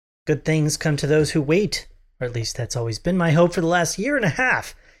Good things come to those who wait, or at least that's always been my hope for the last year and a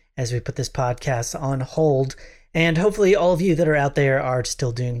half as we put this podcast on hold. And hopefully all of you that are out there are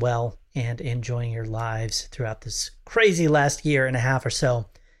still doing well and enjoying your lives throughout this crazy last year and a half or so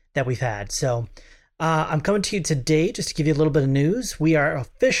that we've had. So I'm coming to you today just to give you a little bit of news. We are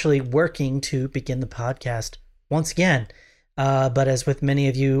officially working to begin the podcast once again. But as with many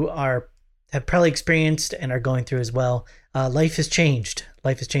of you have probably experienced and are going through as well, life has changed.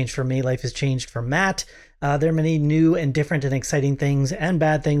 Life has changed for me. Life has changed for Matt. There are many new and different and exciting things and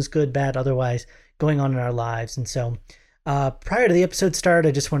bad things, good, bad, otherwise, going on in our lives. And so prior to the episode start,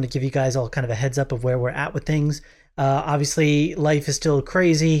 I just wanted to give you guys all kind of a heads up of where we're at with things. Obviously, life is still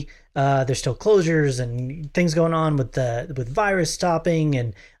crazy. There's still closures and things going on with virus stopping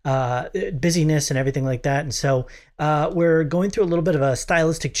and busyness and everything like that. And so we're going through a little bit of a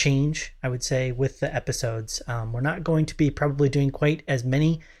stylistic change, I would say, with the episodes. We're not going to be probably doing quite as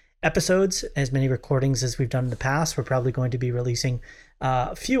many episodes, as many recordings as we've done in the past. We're probably going to be releasing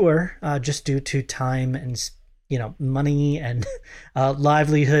fewer just due to time and money and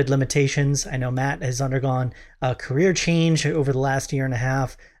livelihood limitations. I know Matt has undergone a career change over the last year and a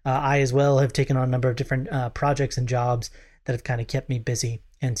half. I as well have taken on a number of different projects and jobs that have kind of kept me busy.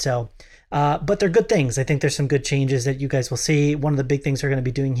 And so, but they're good things. I think there's some good changes that you guys will see. One of the big things we're going to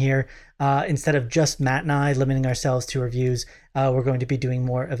be doing here, instead of just Matt and I limiting ourselves to reviews, we're going to be doing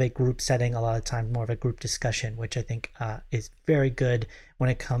more of a group setting, a lot of times more of a group discussion, which I think is very good when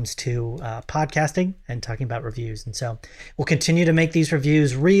it comes to podcasting and talking about reviews. And so we'll continue to make these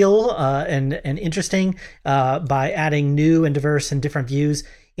reviews real and interesting by adding new and diverse and different views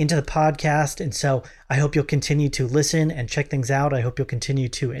into the podcast. And so I hope you'll continue to listen and check things out. I hope you'll continue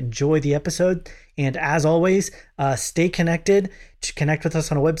to enjoy the episode. And as always, stay connected. To connect with us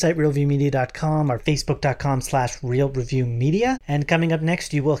on our website, realreviewmedia.com, or facebook.com/realreviewmedia. And coming up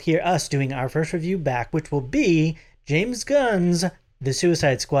next, you will hear us doing our first review back, which will be James Gunn's The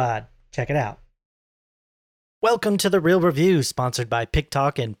Suicide Squad. Check it out. Welcome to The Real Review, sponsored by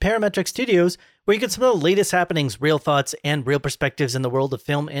PickTalk and Parametric Studios, where you get some of the latest happenings, real thoughts, and real perspectives in the world of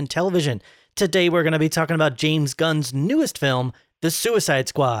film and television. Today, we're going to be talking about James Gunn's newest film, The Suicide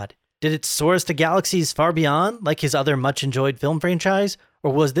Squad. Did it soar us to galaxies far beyond, like his other much-enjoyed film franchise?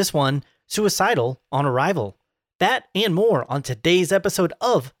 Or was this one suicidal on arrival? That and more on today's episode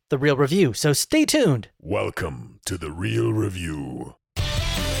of The Real Review, so stay tuned. Welcome to The Real Review.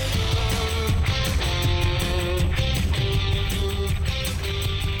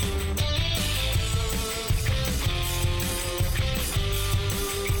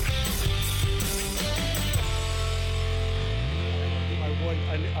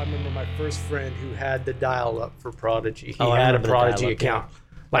 I remember my first friend who had the dial-up for Prodigy. He I had a remember the Prodigy dial-up, account. yeah.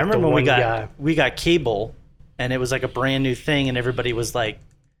 Like I remember the when one we got cable, and it was like a brand new thing, and everybody was like,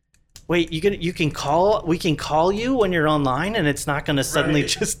 "Wait, we can call you when you're online, and it's not going to suddenly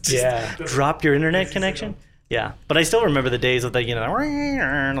just drop your internet connection." Yeah, but I still remember the days of the that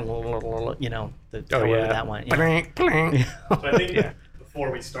one. Yeah. So I think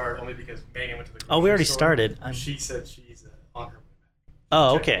before we start, only because Megan went to the grocery Oh, we already store, started. She said she's on her way back.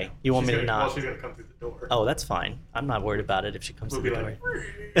 Oh, okay. You want me to not? Well, she's going to come through the door. Oh, that's fine. I'm not worried about it if she comes We'll to the be door.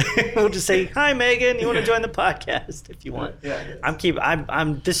 like, We'll just say, "Hi, Megan. You want to join the podcast if you want?" Yeah.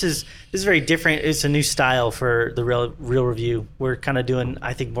 This is very different. It's a new style for the real review. We're kind of doing,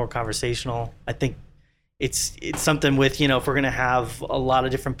 I think, more conversational. I think it's something with, if we're going to have a lot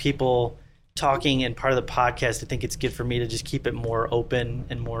of different people talking and part of the podcast, I think it's good for me to just keep it more open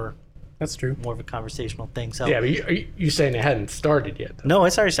and more. That's true. More of a conversational thing. So yeah, but you saying it hadn't started yet, though. No,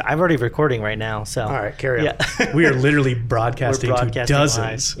 I'm already recording right now. So all right, carry on. Yeah. We are literally broadcasting to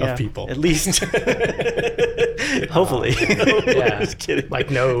dozens live. of people. At least. Hopefully. Yeah. Just kidding. Like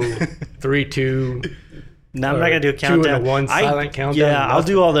no 3, 2. No, I'm not going to do a countdown. 2 and a 1 silent countdown. Yeah, I'll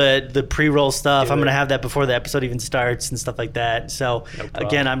do all the pre-roll stuff. Do I'm going to it. have that before the episode even starts and stuff like that. So No problem.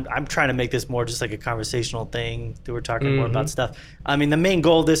 again, I'm trying to make this more just like a conversational thing that we're talking more about stuff. I mean, the main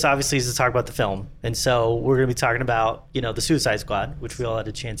goal of this obviously is to talk about the film. And so we're going to be talking about, The Suicide Squad, which we all had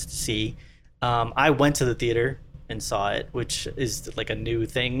a chance to see. I went to the theater and saw it, which is like a new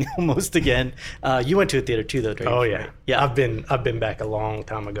thing almost again. You went to a theater too, though, Drake. Oh yeah, right? Yeah. I've been back a long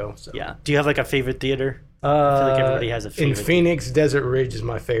time ago. So. Yeah. Do you have like a favorite theater? I feel like everybody has a favorite. In Phoenix, Desert Ridge is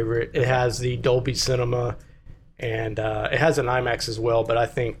my favorite. It has the Dolby Cinema, and it has an IMAX as well. But I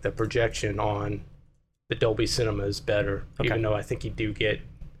think the projection on the Dolby Cinema is better, even though I think you do get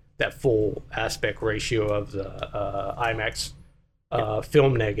that full aspect ratio of the IMAX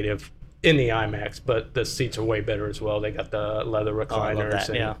film negative in the IMAX. But the seats are way better as well. They got the leather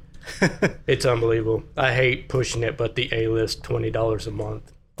recliners. I love that, and it's unbelievable. I hate pushing it, but the A-list $20 a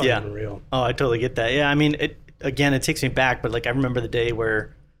month unreal. Oh, I totally get that. Yeah, I mean, it takes me back, but like I remember the day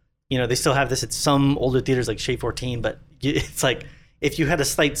where, they still have this at some older theaters like Shea 14, but it's like if you had a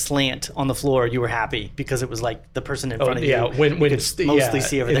slight slant on the floor, you were happy because it was like the person in front of you. When mostly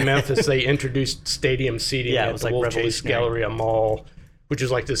see over in there. Memphis, they introduced stadium seating at the Wolf Chase Galleria Mall, which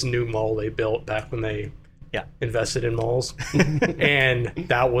is like this new mall they built back when they invested in malls. And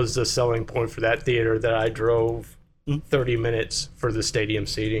that was the selling point for that theater that I drove 30 minutes for the stadium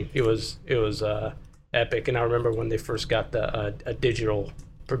seating. It was epic. And I remember when they first got a digital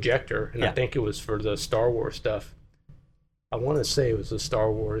projector, and I think it was for the Star Wars stuff. I want to say it was the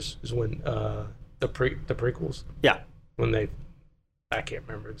Star Wars is when the prequels. Yeah. When I can't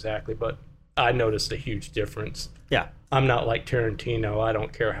remember exactly, but I noticed a huge difference. Yeah. I'm not like Tarantino. I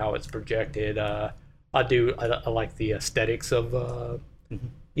don't care how it's projected. I like the aesthetics of the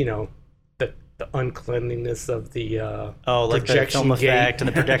uncleanliness of the like the film effect and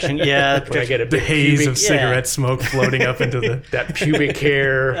the projection. Yeah, when I get a the big haze of cigarette smoke floating up into the that pubic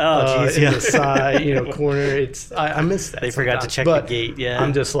hair in the side, corner. I miss that. They forgot to check but the gate. Yeah,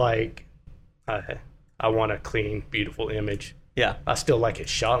 I'm just like, I want a clean, beautiful image. Yeah, I still like it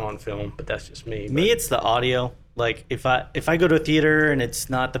shot on film, but that's just me. Me, it's the audio. Like if I go to a theater and it's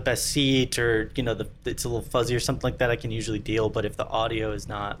not the best seat or it's a little fuzzy or something like that, I can usually deal. But if the audio is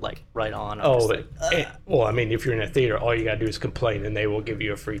not like right on, well, I mean, if you're in a theater, all you gotta do is complain, and they will give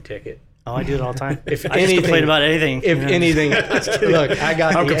you a free ticket. Oh, I do it all the time. If I just complain about anything. If anything, look,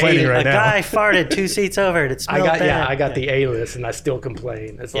 I'm complaining right now. A guy farted 2 seats over. It smelled bad. I got the A-list, and I still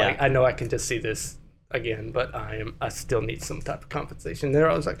complain. It's like I know I can just see this again, but I still need some type of compensation.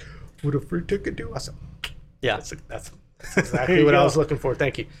 There, I was like, "Would a free ticket do?" I said, "Yeah, that's exactly what I was looking for."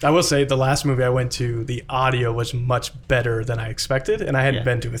 Thank you. I will say the last movie I went to, the audio was much better than I expected, and I hadn't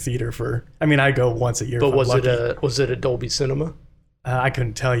been to a theater I go once a year. But was it a Dolby Cinema? I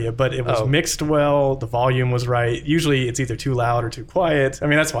couldn't tell you, but it was mixed well. The volume was right. Usually it's either too loud or too quiet. I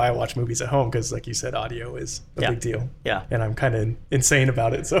mean, that's why I watch movies at home, because like you said, audio is a big deal. Yeah. And I'm kind of insane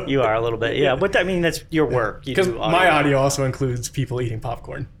about it. So you are a little bit. Yeah. But I mean, that's your work. Because my audio also includes people eating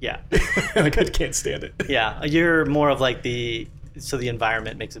popcorn. Yeah. Like I can't stand it. Yeah. You're more of like the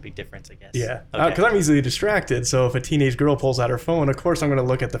environment makes a big difference, I guess. Yeah. Because I'm easily distracted. So if a teenage girl pulls out her phone, of course I'm going to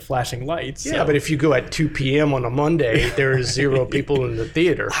look at the flashing lights. Yeah, but if you go at 2 p.m. on a Monday, there is 0 people in the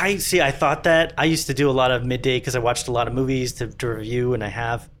theater. I thought that. I used to do a lot of midday because I watched a lot of movies to review, and I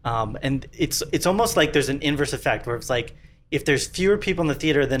have. And it's almost like there's an inverse effect where it's like, if there's fewer people in the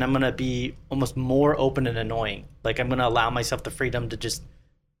theater, then I'm going to be almost more open and annoying. Like I'm going to allow myself the freedom to just...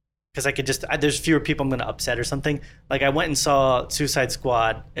 Because I could there's fewer people I'm going to upset or something. Like I went and saw Suicide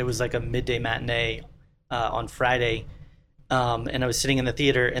Squad. It was like a midday matinee on Friday. And I was sitting in the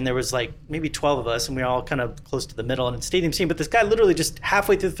theater, and there was like maybe 12 of us, and we were all kind of close to the middle and in stadium scene. But this guy literally just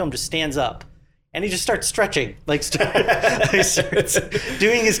halfway through the film just stands up. And he just starts stretching, he starts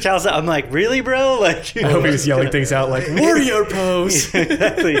doing his calisthenics. I'm like, really, bro? Like, I hope he was yelling things out like warrior pose.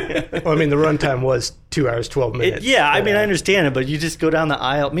 Exactly. Well, I mean, the runtime was 2 hours 12 minutes. I mean, I understand it, but you just go down the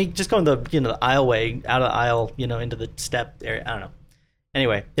aisle. Just go in the the aisleway, out of the aisle, into the step area. I don't know.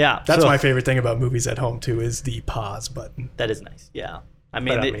 Anyway, yeah. That's my favorite thing about movies at home too, is the pause button. That is nice. Yeah. I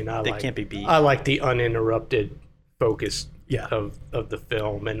mean, they can't be beat. I like the uninterrupted focus of the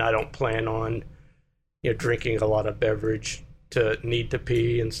film, and I don't plan on drinking a lot of beverage to need to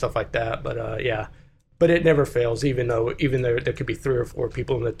pee and stuff like that. But but it never fails, even though there could be 3 or 4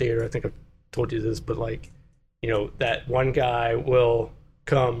 people in the theater. I think I've told you this, but that one guy will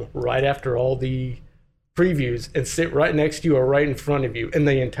come right after all the previews and sit right next to you or right in front of you, and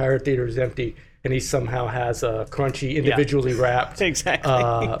the entire theater is empty, and he somehow has a crunchy, individually wrapped snack.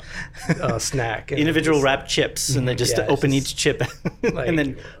 Individual wrapped chips, and they just open each chip and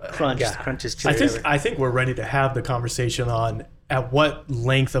then crunches chips. I think we're ready to have the conversation on at what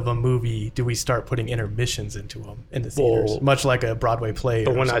length of a movie do we start putting intermissions into them in the theaters, much like a Broadway play.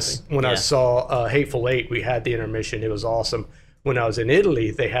 But when I saw Hateful Eight, we had the intermission. It was awesome. When I was in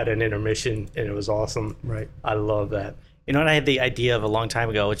Italy, they had an intermission, and it was awesome. Right. I love that. You know what I had the idea of a long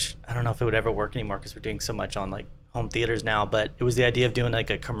time ago, which I don't know if it would ever work anymore because we're doing so much on like home theaters now, but it was the idea of doing like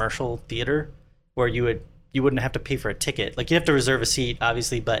a commercial theater where you wouldn't have to pay for a ticket. Like you have to reserve a seat,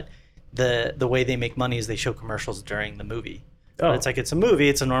 obviously, but the way they make money is they show commercials during the movie. But it's like it's a movie,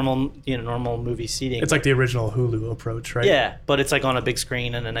 it's a normal movie seating. It's like the original Hulu approach, right? Yeah, but it's like on a big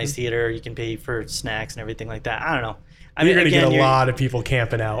screen in a nice theater. You can pay for snacks and everything like that. I don't know. You're going to get a lot of people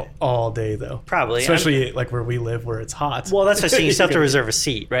camping out all day, though. Probably. Especially like where we live, where it's hot. Well, that's what I'm saying. You still have to reserve a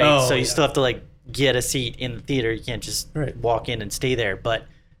seat, right? So you still have to like get a seat in the theater. You can't just walk in and stay there. But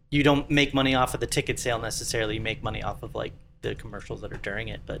you don't make money off of the ticket sale necessarily. You make money off of like the commercials that are during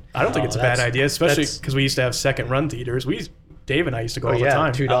it. But I don't think it's a bad idea, especially because we used to have second run theaters. Dave and I used to go all the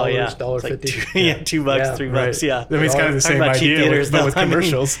time. $2, $1.50. Yeah, $2, $3. Right. Yeah, I mean, it's kind of the same idea, but with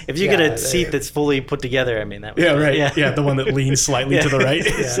commercials. If you get a seat that's fully put together, I mean, that would Yeah, the one that leans slightly to the right.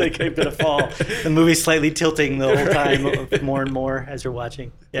 It's like a bit of fall. The movie's slightly tilting the whole time, more and more as you're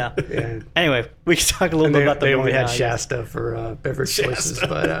watching. Yeah. Anyway, we can talk a little bit about the movie. They only had Shasta for beverage choices,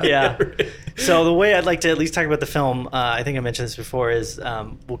 but yeah. So the way I'd like to at least talk about the film, I think I mentioned this before, is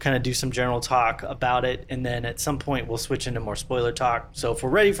we'll kind of do some general talk about it, and then at some point we'll switch into more spoiler talk. So if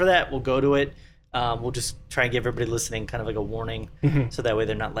we're ready for that, we'll go to it. We'll just try and give everybody listening kind of like a warning, so that way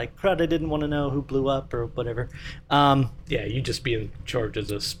they're not like, crud, I didn't want to know who blew up or whatever. You just be in charge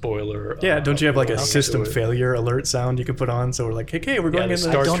as a spoiler. Yeah, don't you have like a system failure alert sound you can put on? So we're like, hey, we're going in the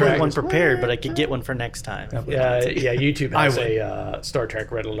Star Trek. I don't have one prepared, but I could get one for next time. Yeah, YouTube has a Star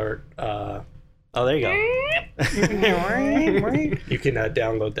Trek red alert. Oh, there you go. You can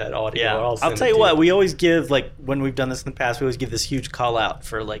download that audio. Yeah. I'll tell you what, we always give, like, when we've done this in the past, we always give this huge call out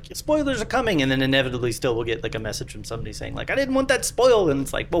for, like, spoilers are coming, and then inevitably still we'll get, like, a message from somebody saying, like, I didn't want that spoiled, and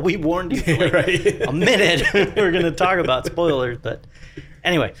it's like, well, we warned you for, like, a minute. We're going to talk about spoilers, but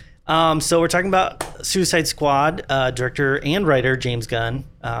anyway. So we're talking about Suicide Squad, director and writer James Gunn.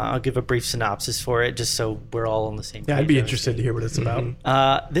 I'll give a brief synopsis for it, just so we're all on the same page. Yeah, I'd be interested to hear what it's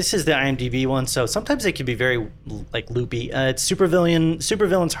about. This is the IMDb one, so sometimes it can be very like loopy. It's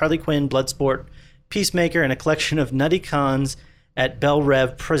supervillains Harley Quinn, Bloodsport, Peacemaker, and a collection of nutty cons at Bel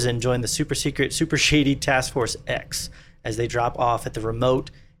Rev Prison join the super secret, super shady Task Force X as they drop off at the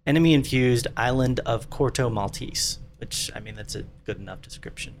remote, enemy-infused island of Corto Maltese. Which, I mean, that's a good enough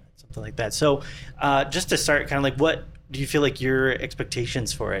description. Something like that. So just to start, kind of like, what do you feel like your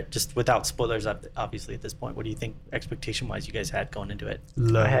expectations for it, just without spoilers obviously at this point, what do you think expectation wise you guys had going into it?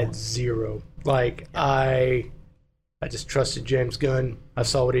 I had zero. Like, I just trusted James Gunn. I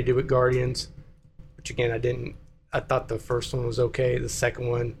saw what he did with Guardians, which again I thought the first one was okay. The second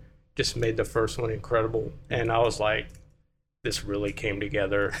one just made the first one incredible, and I was like, this really came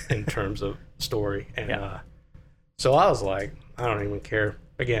together in terms of story. And so I was like, I don't even care.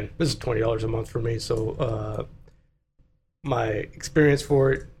 Again, this is $20 a month for me, so my experience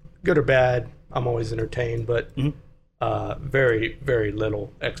for it, good or bad, I'm always entertained, but very, very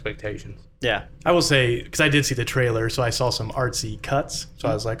little expectations. Yeah. I will say, because I did see the trailer, so I saw some artsy cuts, so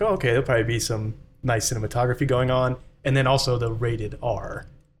I was like, oh, okay, there'll probably be some nice cinematography going on, and then also the rated R.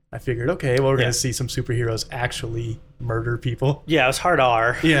 I figured, okay, well, we're going to see some superheroes actually murder people. Yeah, it was hard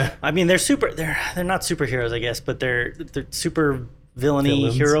R. Yeah. I mean, they're not superheroes, I guess, but they're super villainy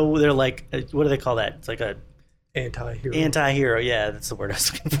hero. They're like, what do they call that? It's like a anti-hero. Yeah, that's the word I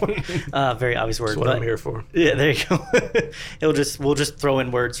was looking for. Very obvious word. That's what I'm here for. Yeah, there you go. We'll just throw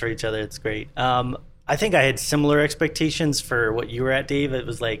in words for each other. It's great. I think I had similar expectations for what you were at, Dave. It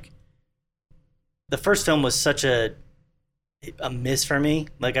was like the first film was such a miss for me.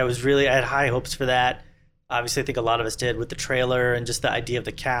 Like I had high hopes for that. Obviously, I think a lot of us did with the trailer and just the idea of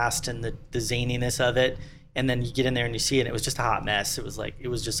the cast and the zaniness of it. And then you get in there and you see it, and it was just a hot mess. It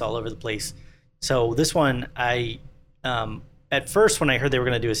was just all over the place. So this one, at first when I heard they were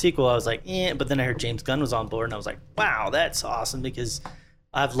going to do a sequel, I was like, but then I heard James Gunn was on board, and I was like, wow, that's awesome, because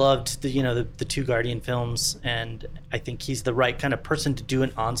I've loved the two Guardian films, and I think he's the right kind of person to do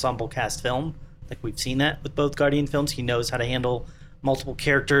an ensemble cast film. Like we've seen that with both Guardian films. He knows how to handle multiple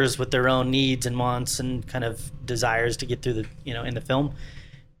characters with their own needs and wants and kind of desires to get through the in the film.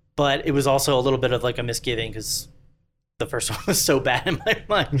 But it was also a little bit of like a misgiving because the first one was so bad in my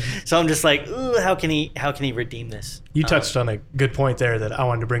mind. So I'm just like, ooh, how can he redeem this? You touched on a good point there that I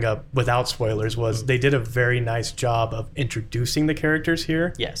wanted to bring up without spoilers was they did a very nice job of introducing the characters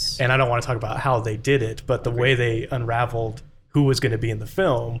here. Yes. And I don't want to talk about how they did it, but the way they unraveled who was going to be in the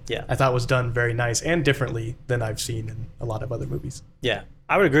film, I thought was done very nice and differently than I've seen in a lot of other movies. Yeah,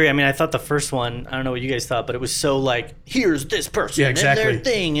 I would agree. I mean, I thought the first one, I don't know what you guys thought, but it was so like, here's this person and their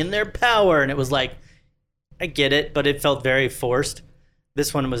thing and their power. And it was like, I get it, but it felt very forced.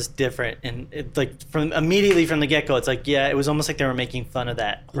 This one was different. And it, like immediately from the get-go, it's like, it was almost like they were making fun of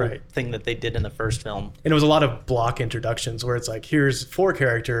that whole thing that they did in the first film. And it was a lot of block introductions where it's like, here's 4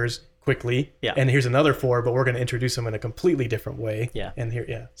 characters quickly, and here's another 4, but we're going to introduce them in a completely different way. Yeah. And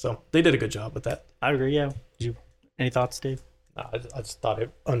here, so they did a good job with that. I agree. Yeah. Any thoughts, Dave? I just thought it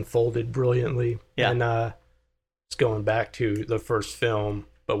unfolded brilliantly. Yeah. And it's going back to the first film,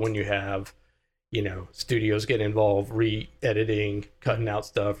 but when you have, studios get involved, re-editing, cutting out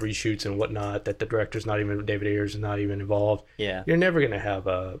stuff, reshoots and whatnot, that the director's not even, David Ayers is not even involved. Yeah. You're never going to have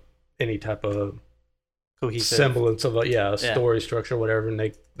any type of cohesive semblance of a story structure, whatever,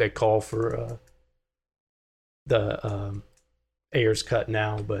 and they call for the Ayer's cut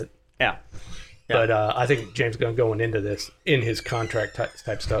now, but Yeah. I think James Gunn going into this in his contract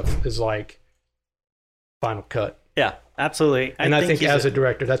type stuff is like final cut. Yeah, absolutely. And I think as a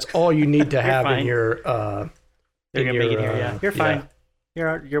director, that's all you need to have fine. in your. You're gonna make it here, yeah. You're fine.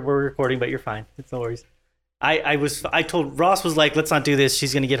 We're recording, but you're fine. It's no worries. I told Ross was like, let's not do this.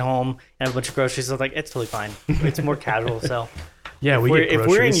 She's gonna get home and have a bunch of groceries. I was like, it's totally fine. It's more casual. So Yeah, if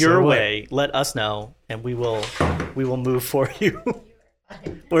we're in your way, let us know and we will move for you.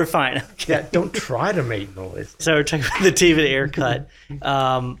 We're fine. Okay. Yeah, don't try to make noise. So we're talking about the David Ayer cut.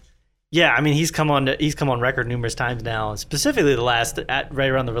 Yeah, I mean he's come on record numerous times now, specifically right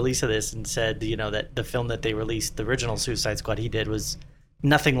around the release of this, and said that the film that they released, the original Suicide Squad he did, was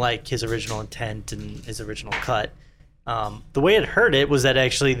nothing like his original intent and his original cut. The way it heard it was that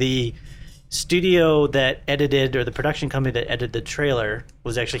actually the studio that edited, or the production company that edited the trailer,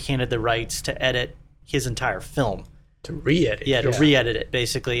 was actually handed the rights to edit his entire film. To re-edit. Yeah, to re-edit it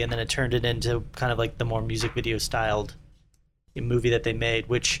basically, and then it turned it into kind of like the more music video styled movie that they made,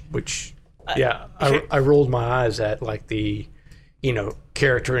 which I rolled my eyes at, like the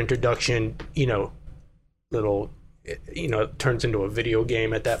character introduction, little, it turns into a video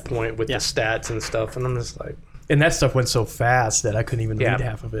game at that point with the stats and stuff, and I'm just like, And that stuff went so fast that I couldn't even read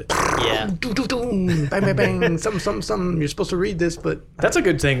half of it. Yeah. Bang, bang, bang, something. You're supposed to read this, but That's a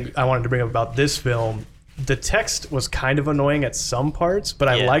good thing I wanted to bring up about this film. The text was kind of annoying at some parts, but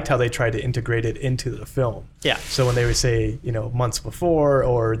I liked how they tried to integrate it into the film. Yeah. So when they would say, months before,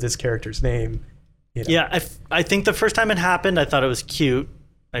 or this character's name. Yeah, I think the first time it happened, I thought it was cute.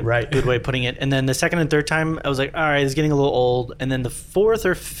 Right. Good way of putting it. And then the second and third time, I was like, all right, it's getting a little old. And then the fourth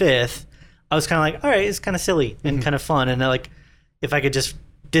or fifth, I was kind of like, all right, it's kind of silly and kind of fun. And if I could just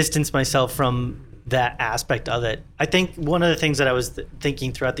distance myself from that aspect of it. I think one of the things that I was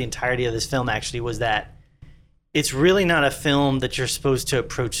thinking throughout the entirety of this film actually was that it's really not a film that you're supposed to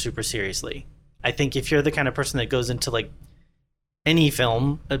approach super seriously. I think if you're the kind of person that goes into like any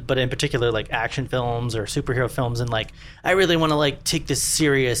film, but in particular like action films or superhero films, and like I really want to like take this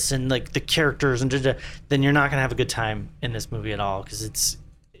serious and like the characters and then you're not gonna have a good time in this movie at all, because it's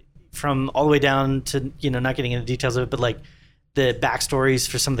from all the way down to not getting into details of it, but like the backstories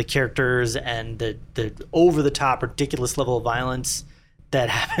for some of the characters and the over the top ridiculous level of violence that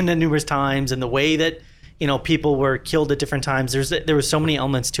happened at numerous times, and the way that people were killed at different times. There was so many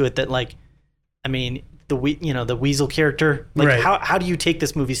elements to it that, like, I mean, the Weasel character, like, right. how do you take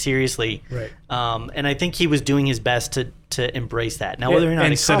this movie seriously? Right. And I think he was doing his best to embrace that. Now, whether or not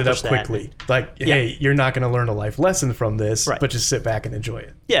and he set it up accomplished quickly, like, hey, you're not going to learn a life lesson from this, Right. but just sit back and enjoy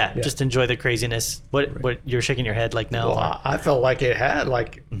it. Yeah, just enjoy the craziness. What you're shaking your head like no? Well, I felt like it had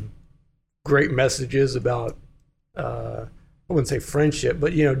like great messages about I wouldn't say friendship,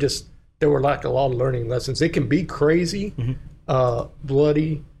 but just there were like a lot of learning lessons. It can be crazy,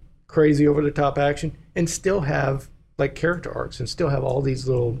 bloody, crazy, over the top action, and still have like character arcs, and still have all these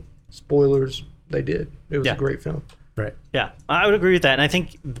little spoilers. They did. It was a great film. Right. Yeah, I would agree with that. And I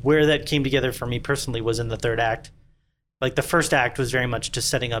think where that came together for me personally was in the third act. Like the first act was very much just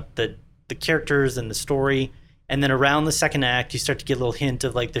setting up the characters and the story. And then around the second act, you start to get a little hint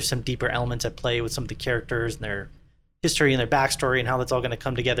of like there's some deeper elements at play with some of the characters and their history and their backstory and how that's all going to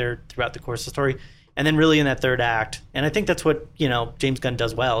come together throughout the course of the story. And then really in that third act, and I think that's what, James Gunn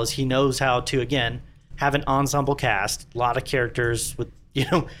does well, is he knows how to, again, have an ensemble cast, a lot of characters with,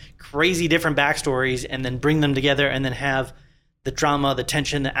 crazy different backstories, and then bring them together and then have the drama, the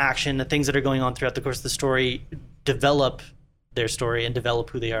tension, the action, the things that are going on throughout the course of the story develop their story and develop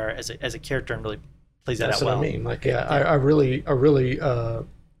who they are as a character, and really plays that That's out well. what I mean. Like, I really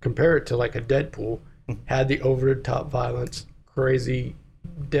compare it to like a Deadpool. Had the over the top violence, crazy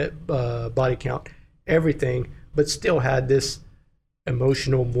body count, everything, but still had this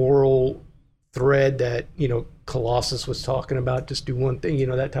emotional, moral thread that Colossus was talking about. Just do one thing,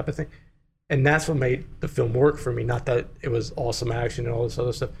 that type of thing. And that's what made the film work for me. Not that it was awesome action and all this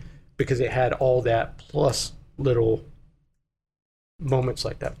other stuff, because it had all that plus little moments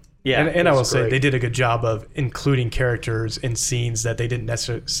like that. Yeah, and I will say great. they did a good job of including characters in scenes that they didn't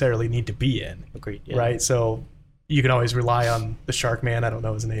necessarily need to be in. agreed. Yeah. Right? So you can always rely on the Shark Man. I don't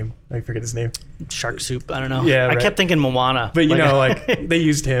know his name. I forget his name. Shark Soup. I don't know. Yeah, I right. kept thinking Moana. But like they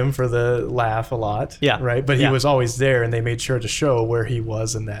used him for the laugh a lot. Yeah. Right. But he Yeah. was always there, and they made sure to show where he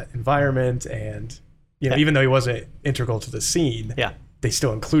was in that environment. And even though he wasn't integral to the scene, Yeah. they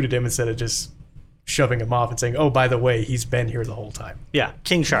still included him instead of just shoving him off and saying, "Oh, by the way, he's been here the whole time." Yeah,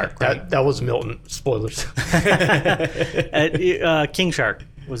 King Shark. Right? That was Milton. Spoilers. King Shark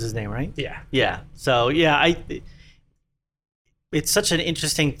was his name, right? Yeah. Yeah. So yeah, it's such an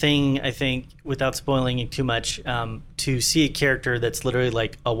interesting thing, I think, without spoiling it too much, to see a character that's literally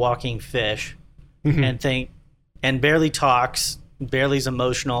like a walking fish and barely talks, barely is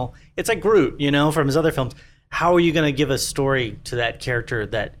emotional. It's like Groot, from his other films. How are you going to give a story to that character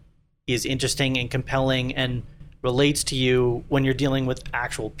that is interesting and compelling and relates to you when you're dealing with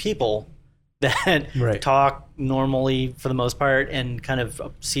actual people that talk normally for the most part and kind of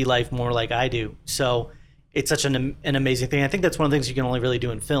see life more like I do? So it's such an amazing thing. I think that's one of the things you can only really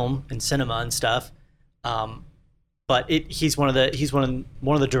do in film and cinema and stuff. But he's one of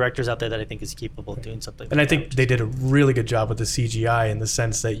the directors out there that I think is capable of doing something. And I think they did a really good job with the CGI in the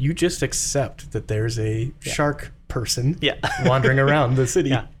sense that you just accept that there's a shark person wandering around the city.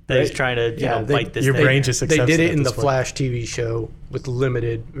 Yeah, that he's trying to fight this. Your thing. brain just accepts. They did it in the point. Flash TV show with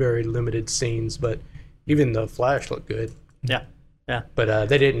very limited scenes, but even the Flash looked good. Yeah. But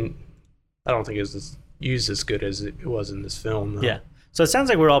they didn't. I don't think it was used as good as it was in this film. Though. Yeah. So it sounds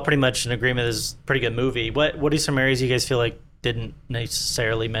like we're all pretty much in agreement. This is a pretty good movie. What are some areas you guys feel like didn't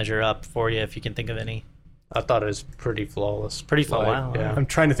necessarily measure up for you, if you can think of any? I thought it was pretty flawless. Pretty flawless. Wow. Yeah. I'm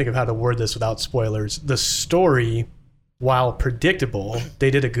trying to think of how to word this without spoilers. The story, while predictable, they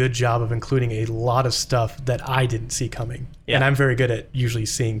did a good job of including a lot of stuff that I didn't see coming. Yeah. And I'm very good at usually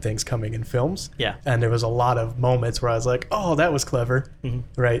seeing things coming in films. Yeah. And there was a lot of moments where I was like, oh, that was clever.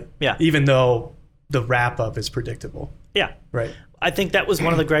 Right? Yeah. Even though the wrap up is predictable. Yeah. Right. I think that was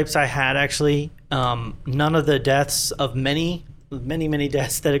one of the gripes I had, actually. None of the deaths of many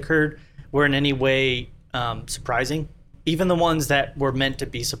deaths that occurred were in any way surprising. Even the ones that were meant to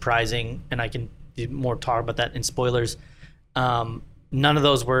be surprising, and I can do more talk about that in spoilers, none of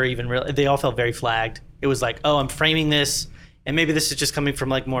those were even real. They all felt very flagged. It was like, oh, I'm framing this, and maybe this is just coming from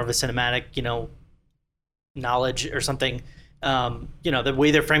like more of a cinematic, knowledge or something. The way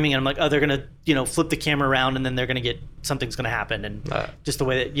they're framing it, I'm like, oh, they're gonna, flip the camera around and then they're gonna get something's gonna happen, and just the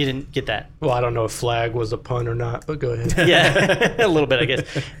way that you didn't get that. Well, I don't know if flag was a pun or not, but go ahead. Yeah, a little bit, I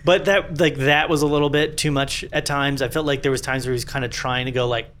guess. But that was a little bit too much at times. I felt like there was times where he was kind of trying to go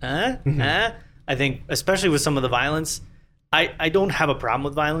like, I think, especially with some of the violence. I don't have a problem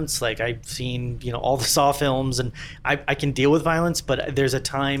with violence. Like, I've seen, all the Saw films, and I can deal with violence, but there's a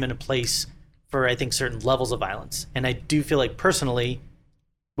time and a place for, I think, certain levels of violence. And I do feel like, personally,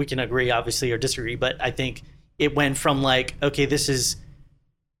 we can agree, obviously, or disagree, but I think it went from like, okay, this is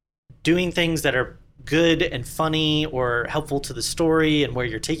doing things that are good and funny or helpful to the story and where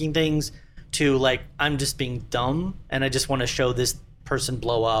you're taking things, to like, I'm just being dumb and I just want to show this person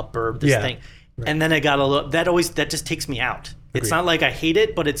blow up or this thing. Right. And then I got a little, that just takes me out. Agreed. It's not like I hate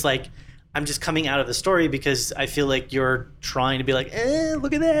it, but it's like, I'm just coming out of the story because I feel like you're trying to be like,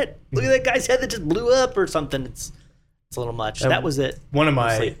 look at that. Look at that guy's head that just blew up or something. It's a little much. That was it. One of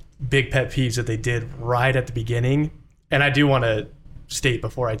my big pet peeves that they did right at the beginning, and I do want to state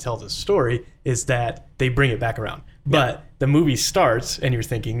before I tell this story, is that they bring it back around. But the movie starts and you're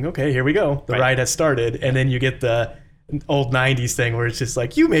thinking, okay, here we go. The ride has started. And then you get the old 90s thing where it's just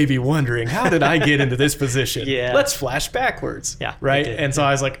like, you may be wondering, how did I get into this position? Let's flash backwards. Right? And so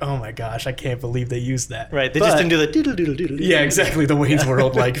I was like, oh my gosh, I can't believe they used that. Right. They just didn't do the doodle-doodle-doodle. Yeah, exactly. The Wayne's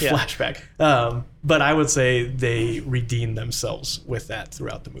World flashback. But I would say they redeemed themselves with that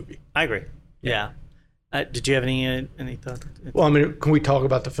throughout the movie. I agree. Yeah. Did you have any thoughts? Well, I mean, can we talk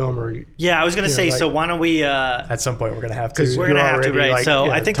about the film? Or I was going to say, so why don't we... at some point, we're going to have to. We're going to have to, right?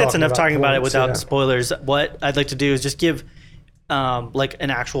 I think that's enough talking about it without spoilers. What I'd like to do is just give like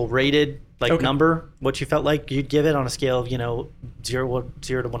an actual rated number, what you felt like you'd give it on a scale of 0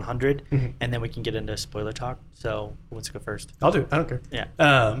 to 100, and then we can get into spoiler talk. So who wants to go first? I'll do it. I don't care.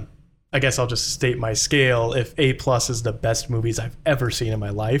 Yeah. I guess I'll just state my scale. If A+ is the best movies I've ever seen in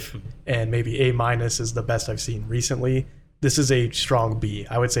my life, and maybe A- is the best I've seen recently, this is a strong B.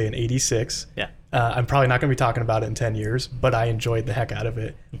 I would say an 86. Yeah. I'm probably not going to be talking about it in 10 years, but I enjoyed the heck out of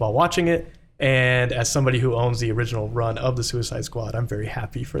it while watching it. And as somebody who owns the original run of the Suicide Squad, I'm very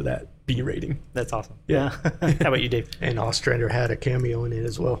happy for that B rating. That's awesome. Yeah. How about you, Dave? And Ostrander had a cameo in it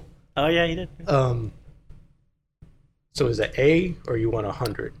as well. Oh, yeah, you did. So is it A or you want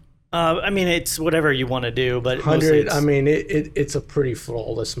 100? I mean, it's whatever you want to do, but 100. I mean, it's a pretty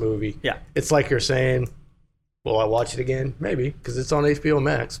flawless movie. Yeah, it's like you're saying, "Will I watch it again? Maybe, because it's on HBO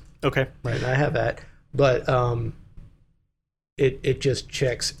Max." Okay, right, and I have that, but it just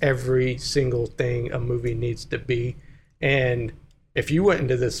checks every single thing a movie needs to be. And if you went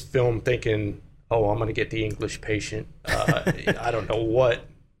into this film thinking, "Oh, I'm going to get The English Patient," I don't know what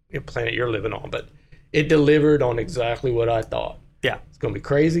planet you're living on, but it delivered on exactly what I thought. Yeah, it's going to be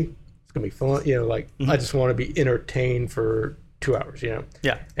crazy. It's going to be fun. I just want to be entertained for 2 hours,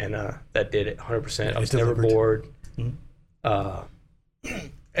 Yeah. And that did it 100%. I was never bored. and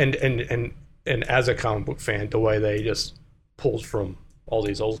as a comic book fan, the way they just pulled from all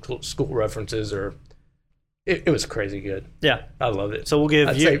these old school references, it was crazy good. Yeah. I love it. So we'll give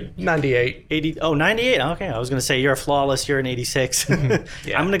I'd you say 98. 80. Oh, 98. Okay. I was going to say you're a flawless. You're an 86. Yeah.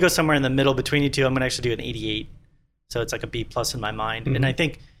 I'm going to go somewhere in the middle between you two. I'm going to actually do an 88. So it's like a B plus in my mind. And I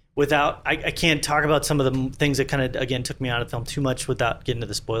think without, I can't talk about some of the things that kind of, again, took me out of the film too much without getting to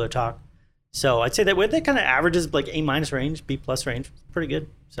the spoiler talk. So I'd say that kind of averages like A- range, B plus range. Pretty good.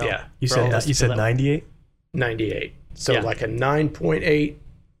 So Yeah. You for all of us said to feel that way. 98? 98. So Yeah. like a 9.8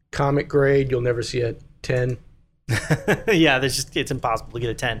 comic grade. You'll never see a 10. Yeah, it's impossible to get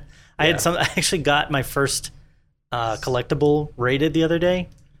a 10. I actually got my first collectible rated the other day,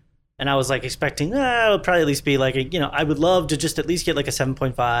 and I was like expecting it'll probably at least be like I would love to just at least get like a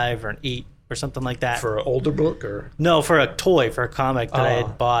 7.5 or an 8 or something like that. For an older book or? No, for a toy, for a comic that I Oh.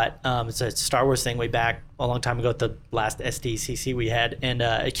 had bought. It's a Star Wars thing way back a long time ago at the last SDCC we had, and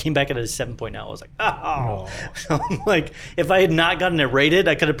it came back at a 7.0. I was like, oh. So I'm like, if I had not gotten it rated,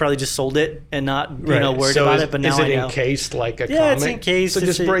 I could have probably just sold it and not worried So about is, it. But is now it I know. encased like a Yeah, comic? it's encased. So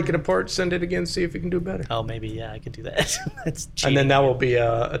It's just break it apart, send it again, see if you can do better. Oh, maybe, yeah, I could do that. That's cheating. And then that will be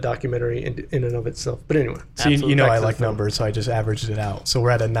a documentary in and of itself. But anyway, So you know Back I to the like film. numbers, so I just averaged it out. So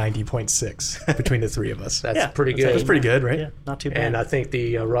we're at a 90.6 between the three of us. that's Yeah, pretty that's good. That's pretty good, right? Yeah, not too bad. And I think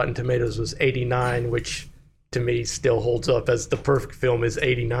the Rotten Tomatoes was 89, which to me still holds up as the perfect film is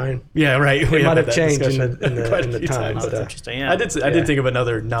 89. Yeah, right. It We might had have that changed in discussion the quite a in the few time, times. but That's interesting. Yeah. I did think of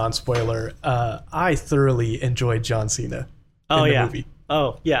another non-spoiler. I thoroughly enjoyed John Cena Oh in the yeah. movie.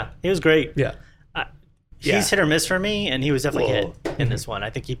 Oh yeah. He was great. Yeah. Yeah. He's hit or miss for me, and he was definitely Whoa. hit in this one. I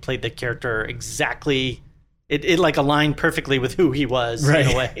think he played the character exactly. It like aligned perfectly with who he was in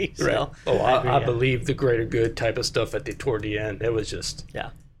Right. a way. So, Right. Oh, agree, I yeah. believe the greater good type of stuff toward the end. It was just,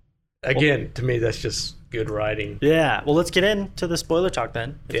 Yeah. again, to me, that's just good writing. Yeah. Well, let's get into the spoiler talk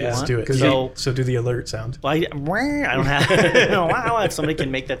then. If you Yeah, want. Let's do it. So do the alert sound. Well, I don't have. Wow, if somebody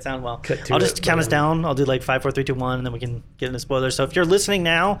can make that sound well, Cut to I'll it, just count us down. I'll do like 5, 4, 3, 2, 1, and then we can get into spoilers. So if you're listening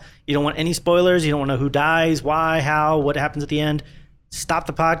now, you don't want any spoilers. You don't want to know who dies, why, how, what happens at the end. Stop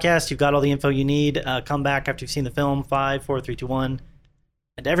the podcast. You've got all the info you need. Come back after you've seen the film. 5, 4, 3, 2, 1,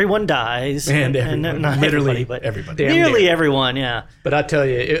 and everyone dies. And everyone. not Literally everybody, but everybody. Damn nearly near. everyone. Yeah. But I tell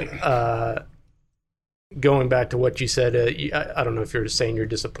you, going back to what you said, I don't know if you're saying you're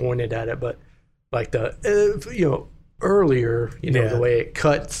disappointed at it, but like earlier, Yeah. the way it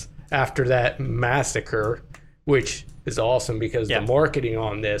cuts after that massacre, which is awesome because Yeah. the marketing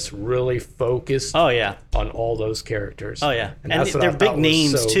on this really focused Oh yeah. on all those characters. Oh yeah, and that's what I they're big thought was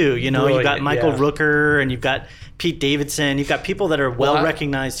names so too. You've got brilliant, Michael yeah. Rooker, and you've got Pete Davidson. You've got people that are well I-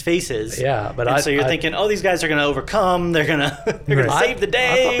 recognized faces. Yeah, but And so you're thinking, oh, these guys are going to overcome. They're going to save the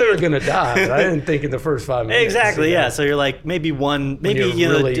day. I thought they were gonna die, but I didn't think in the first 5 minutes. Exactly. Yeah. So you're like, maybe you're you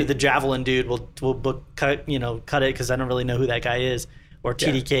know, really- the Javelin dude will cut it because I don't really know who that guy is, or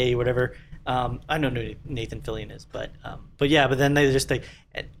TDK, whatever. I know who Nathan Fillion is, but then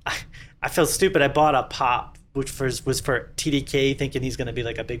I feel stupid. I bought a pop which was for TDK, thinking he's going to be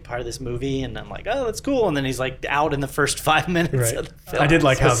like a big part of this movie, and I'm like, oh, that's cool. And then he's like out in the first 5 minutes Right. of the film. I did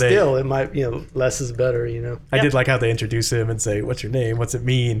like But how they. still, it might, less is better, I did like how they introduce him and say, "What's your name? What's it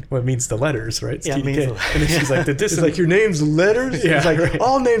mean? What it means the letters, right?" It's Yeah, it TDK. means the- And then she's like, "The It's distance." like, your name's letters? Yeah, It's like, right.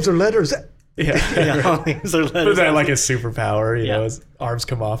 all names are letters. yeah. Yeah, all these are But letters. that like his superpower, you Yeah. know, his arms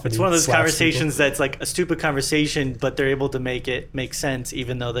come off. And It's he one of those slaps conversations that's like a stupid conversation, but they're able to make it make sense,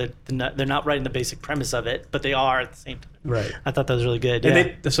 even though they're not writing the basic premise of it, but they are at the same time. people. Right. I thought that was really good.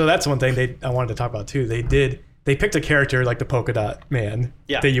 And Yeah. so that's one thing I wanted to talk about too. They picked a character like the Polka Dot Man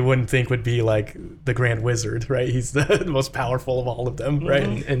Yeah. that you wouldn't think would be like the Grand Wizard, right? He's the most powerful of all of them, right?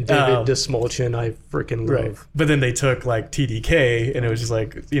 And David Desmolchin, I freaking love. Right. But then they took like TDK and it was just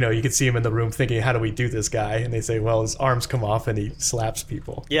like, you could see him in the room thinking, how do we do this guy? And they say, well, his arms come off and he slaps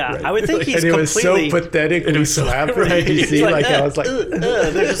people. Yeah, Right. I would think Like, he's And it was so completely. pathetic. It was so- slapping. right. You He's see, like, I was like,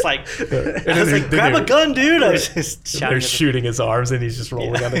 They're just like, I was then like, grab a gun, dude. I was just shouting. They're at them. shooting his arms and he's just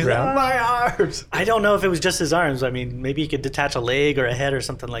rolling on the He's ground. like, My arms! I don't know if it was just his arms. I mean, maybe he could detach a leg or a head or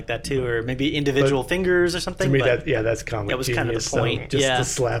something like that too, or maybe individual fingers or something. to me, but that's comic That was kind of the genius, so point, just yeah. the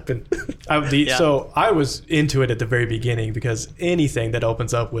slapping. Yeah. So I was into it at the very beginning because anything that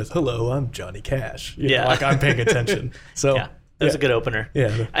opens up with "Hello, I'm Johnny Cash," Yeah. like I'm paying attention. So yeah, that was a good opener.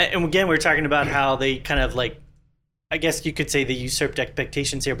 Yeah. And again, we were talking about how they kind of like, I guess you could say they usurped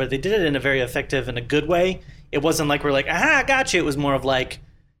expectations here, but they did it in a very effective and a good way. It wasn't like we're like, aha, I got you. It was more of like,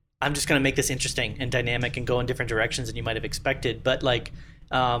 I'm just going to make this interesting and dynamic and go in different directions than you might have expected. But like,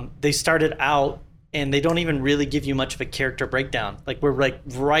 they started out and they don't even really give you much of a character breakdown. Like we're like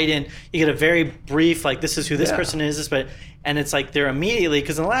right in, you get a very brief, like this is who this person is, and it's like they're immediately,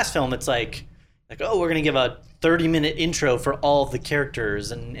 because in the last film it's like, oh, we're gonna give a 30-minute intro for all of the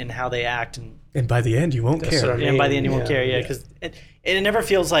characters and how they act, And by the end, you won't That's care. what I mean. and by the end you won't care, because it never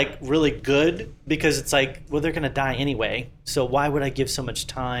feels like really good, because it's like, well, they're gonna die anyway, so why would I give so much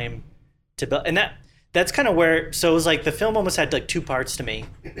time to build? And that's kind of where, so it was like the film almost had like two parts to me.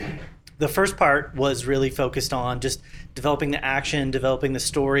 The first part was really focused on just developing the action, developing the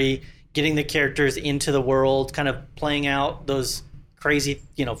story, getting the characters into the world, kind of playing out those crazy,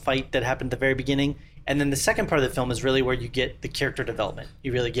 fight that happened at the very beginning. And then the second part of the film is really where you get the character development.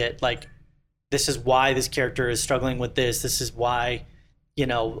 You really get like, this is why this character is struggling with this. This is why,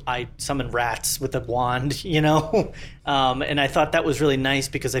 I summon rats with a wand, And I thought that was really nice,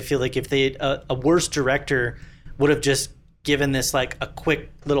 because I feel like if they, a worse director would have just given this like a quick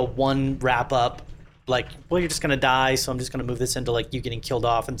little one wrap up, like, well, you're just going to die, so I'm just going to move this into like you getting killed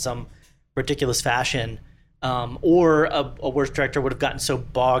off in some ridiculous fashion. Or a worse director would have gotten so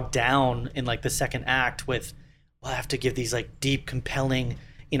bogged down in like the second act with, well, I have to give these like deep, compelling,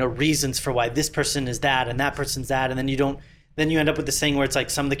 reasons for why this person is that and that person's that. And then you end up with this thing where it's like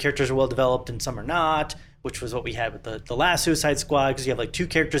some of the characters are well developed and some are not, which was what we had with the last Suicide Squad, because you have like two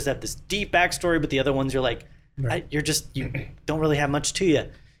characters that have this deep backstory, but the other ones you're like, you don't really have much to you.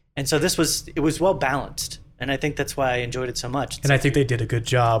 And so it was well balanced. And I think that's why I enjoyed it so much. And I think they did a good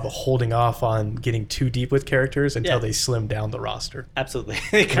job holding off on getting too deep with characters until they slimmed down the roster. Absolutely.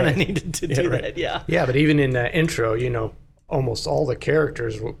 They kind of needed to do that, yeah. Yeah, but even in the intro, almost all the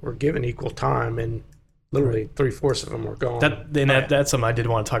characters were given equal time, and literally 3/4 of them were gone. That's something I did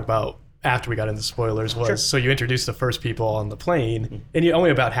want to talk about after we got into spoilers was, so you introduce the first people on the plane, and you only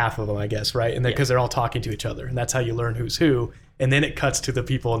about half of them, I guess, right? And because they're all talking to each other, and that's how you learn who's who. And then it cuts to the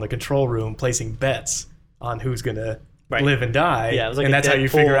people in the control room placing bets on who's going to live and die. Yeah, it was like and that's how you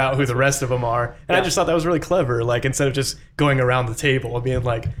figure out who the That's rest of them are. And I just thought that was really clever. Like, instead of just going around the table and being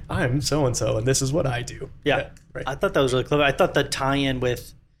like, I'm so-and-so, and this is what I do. Yeah. Right. I thought that was really clever. I thought the tie-in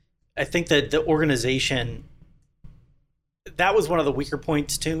with, I think that the organization, that was one of the weaker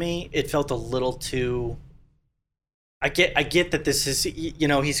points to me. It felt a little too, I get that this is,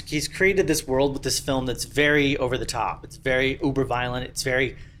 he's created this world with this film that's very over the top. It's very uber violent. It's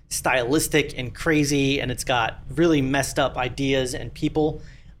very stylistic and crazy, and it's got really messed up ideas and people.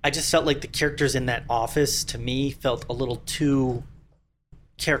 I just felt like the characters in that office, to me, felt a little too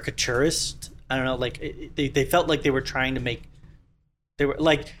caricaturist. I don't know, like they felt like they were trying to make,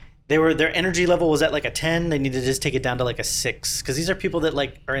 their energy level was at like a 10. They need to just take it down to like a 6, because these are people that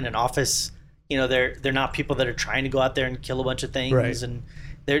like are in an office. They're not people that are trying to go out there and kill a bunch of things, and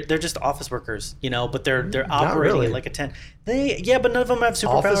they're just office workers, but they're operating really. at like a 10. But none of them have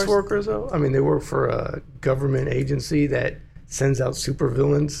superpowers. Office workers, though? I mean, they work for a government agency that sends out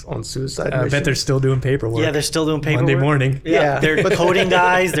supervillains on suicide missions. I bet they're still doing paperwork. Yeah, they're still doing paperwork. Monday morning. Yeah. They're coding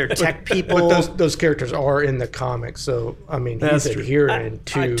guys. They're tech people. But those characters are in the comics, so I mean, That's he's true. adhering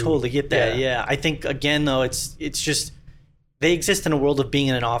to. I totally get that. Yeah. I think again though, it's just they exist in a world of being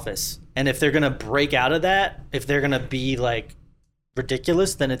in an office, and if they're gonna break out of that, if they're gonna be like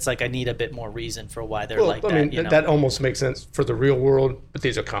ridiculous, then it's like I need a bit more reason for why they're like that. I mean, that almost makes sense for the real world, but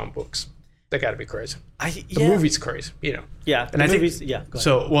these are comic books. They got to be crazy. The movie's crazy, Yeah, And I think movies, go ahead.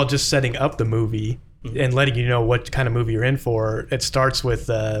 so. Well, just setting up the movie and letting you know what kind of movie you're in for. It starts with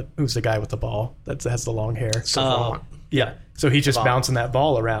who's the guy with the ball that has the long hair. Savant. Yeah. So he's just bouncing that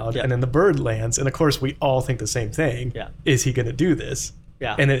ball around, and then the bird lands, and of course we all think the same thing. Yeah. Is he going to do this?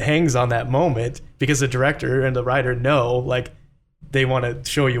 Yeah. And it hangs on that moment because the director and the writer know, like, they want to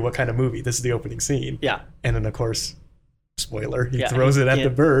show you what kind of movie. This is the opening scene. Yeah. And then of course, spoiler, he Yeah, throws it at the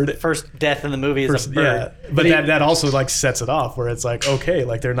bird. First death in the movie is a bird. Yeah, but that also like sets it off where it's like, okay,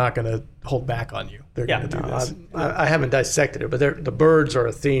 like they're not going to hold back on you. They're going to do this. I haven't dissected it, but the birds are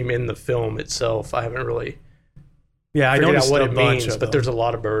a theme in the film itself. I haven't really I figured out noticed what a it bunch means, of but them. there's a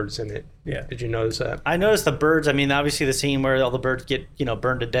lot of birds in it. Yeah. Did you notice that? I noticed the birds. I mean, obviously the scene where all the birds get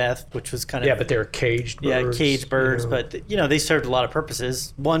burned to death, which was kind of But they're caged birds. Yeah, caged birds, but they served a lot of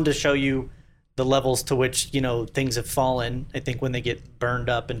purposes. One, to show you the levels to which things have fallen. I think when they get burned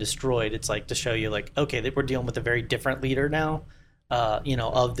up and destroyed, it's like to show you like, okay, we're dealing with a very different leader now,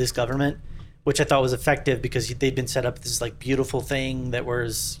 of this government, which I thought was effective because they'd been set up this like beautiful thing that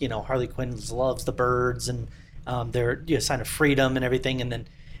was Harley Quinn loves the birds and they're a sign of freedom and everything, and then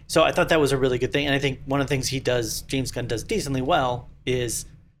so I thought that was a really good thing. And I think one of the things James Gunn does decently well is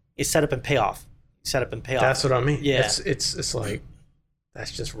set up and pay off. Set up and pay off. That's what I mean. Yeah. It's like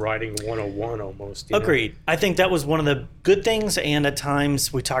that's just writing 101 almost. You know? Agreed. I think that was one of the good things, and at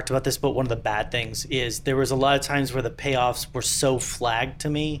times we talked about this, but one of the bad things is there was a lot of times where the payoffs were so flagged to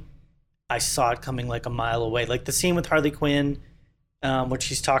me, I saw it coming like a mile away. Like the scene with Harley Quinn, which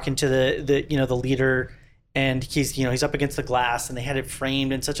she's talking to the leader, and he's up against the glass, and they had it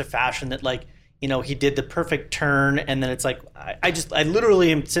framed in such a fashion that like, he did the perfect turn, and then it's like I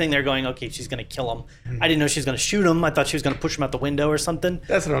literally am sitting there going, okay, she's gonna kill him. I didn't know she was gonna shoot him. I thought she was gonna push him out the window or something.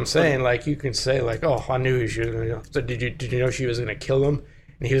 That's what I'm saying. Like you can say like, oh, I knew she was gonna. So did you know she was gonna kill him?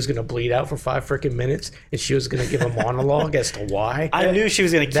 And he was going to bleed out for 5 freaking minutes, and she was going to give a monologue as to why. I knew she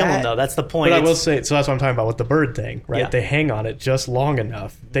was going to kill him, though. That's the point. But I will say, so that's what I'm talking about with the bird thing, right? Yeah. They hang on it just long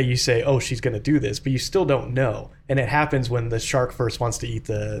enough that you say, oh, she's going to do this, but you still don't know. And it happens when the shark first wants to eat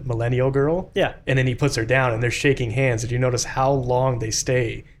the millennial girl. Yeah. And then he puts her down, and they're shaking hands. Did you notice how long they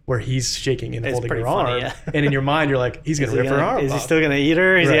stay where he's shaking and It's holding pretty her funny, arm? yeah. And in your mind, you're like, he's going to rip her arm Is he off. still going to eat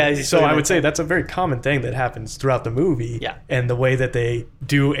her? Right. Yeah. Is he still So I gonna- would say that's a very common thing that happens throughout the movie. Yeah. And the way that they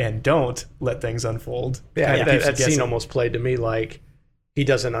do and don't let things unfold. Yeah, kind of keeps you that scene guessing. almost played to me like he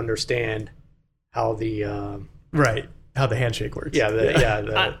doesn't understand how the Right. How the handshake works.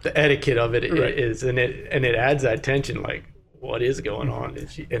 the etiquette of it Right. is, and it adds that tension. Like, what is going on?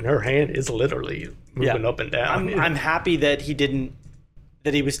 And her hand is literally moving up and down. I'm happy that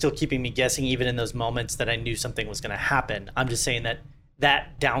he was still keeping me guessing even in those moments that I knew something was going to happen. I'm just saying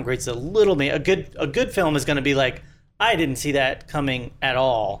that downgrades a little bit. A good film is going to be like, I didn't see that coming at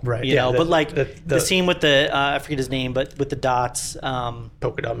all. Right. You know, but like the scene with the I forget his name, but with the dots,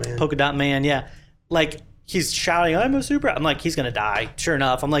 polka dot man. Polka Dot Man, yeah. Like he's shouting, I'm a super. I'm like, he's gonna die. Sure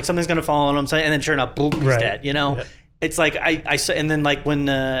enough, I'm like, something's gonna fall on him. And then sure enough, boom, he's Right. dead. You know, it's like I saw, and then like when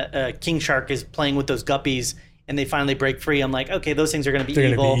King Shark is playing with those guppies and they finally break free, I'm like, okay, those things are gonna be, They're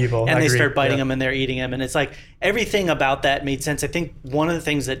evil. gonna be evil. And I they agree. start biting Yeah. him and they're eating him, and it's like everything about that made sense. I think one of the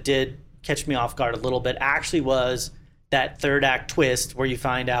things that did catch me off guard a little bit actually was that third act twist where you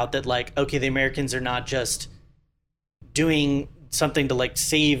find out that like, okay, the Americans are not just doing something to like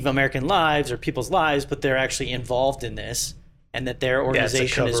save American lives or people's lives, but they're actually involved in this, and that their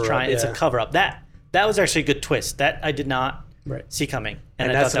organization is cover-up, trying. It's a yeah. cover up. That was actually a good twist that I did not Right. see coming,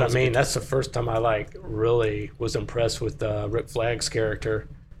 And I that's thought that what was I a mean. good That's the first time I like really was impressed with Rick Flagg's character,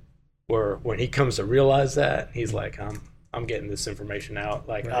 where when he comes to realize that, he's like, I'm getting this information out.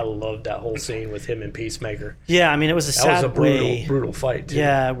 Like I loved that whole scene with him and Peacemaker. Yeah, I mean, it was a That sad was a way. brutal fight too.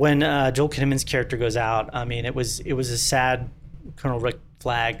 Yeah, when Joel Kinnaman's character goes out, I mean, it was a sad Colonel Rick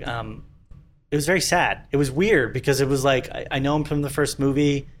Flag. It was very sad. It was weird because it was like I know him from the first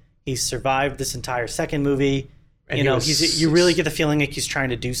movie. He's survived this entire second movie. And You he know, was- you really get the feeling like he's trying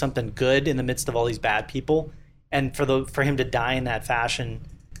to do something good in the midst of all these bad people, and for him to die in that fashion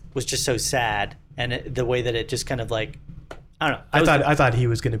was just so sad. And the way that it just kind of like, I don't know. I thought he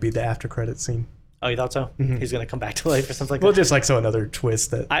was going to be the after credit scene. Oh, you thought so? He's gonna come back to life or something like Well, that. just like so another twist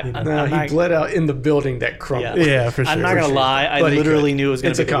that. I- you know. I'm No, not- he bled out in the building that crumbled. Yeah, for sure. I'm not gonna for sure. lie. I But he literally could. knew it was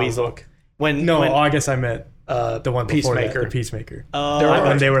gonna It's be a the comic weasel. book. No, I guess I meant the one before Peacemaker. that, the Peacemaker. There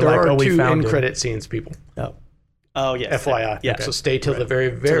when they were there like, are "Oh, we two found end him." credit scenes, people. Oh. Oh yes. FYI. Yeah. So stay till the very,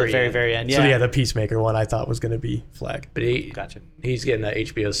 To very, the very, end. very end. So Yeah. yeah, the Peacemaker one I thought was going to be Flag. But Gotcha. he's getting that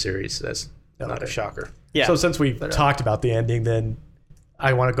HBO series. That's not a shocker. Yeah. So since we've talked about the ending, then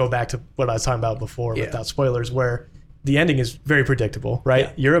I want to go back to what I was talking about before Yeah. without spoilers, where the ending is very predictable, right?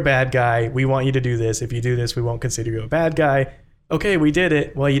 Yeah. You're a bad guy. We want you to do this. If you do this, we won't consider you a bad guy. Okay, we did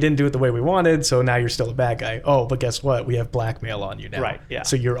it. Well, you didn't do it the way we wanted, so now you're still a bad guy. Oh, but guess what? We have blackmail on you now. Right, yeah.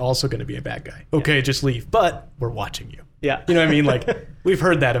 So you're also going to be a bad guy. Okay, just leave. But we're watching you. Yeah. You know what I mean? Like, we've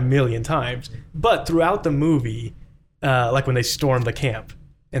heard that a million times. But throughout the movie, like when they storm the camp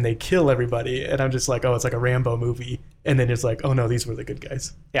and they kill everybody, and I'm just like, oh, it's like a Rambo movie. And then it's like, oh no, these were the good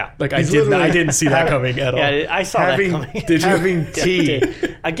guys. Yeah. Like He's I didn't see that coming at all. Yeah, I saw Having, that coming. Did you? having tea.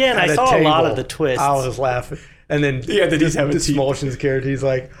 Again, I at saw a lot table. of the twists. I was laughing. And then Yeah, that he's having the tea. Smolcien's character, he's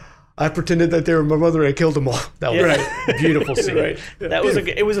like, I pretended that they were my mother and I killed them all. That was Yeah. a beautiful scene. Right. That was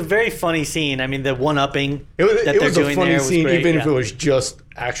it was a very funny scene. I mean, the one-upping It was, that it they're was a doing funny there was scene, great. even yeah. if it was just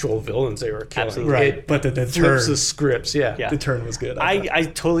actual villains they were killing. Absolutely. Right. It But the flips turn, the scripts, yeah. Yeah. the turn was good. I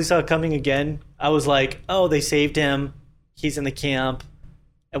totally saw it coming again. I was like, oh, they saved him. He's in the camp.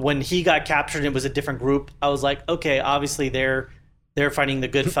 And when he got captured, it was a different group. I was like, okay, obviously they're fighting the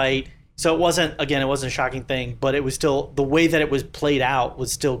good fight. So it wasn't a shocking thing, but it was still the way that it was played out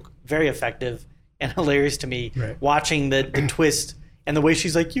was still very effective and hilarious to me. Right. Watching the twist and the way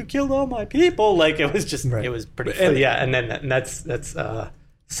she's like, you killed all my people. Like it was just Right. it was pretty And funny. yeah, and then that's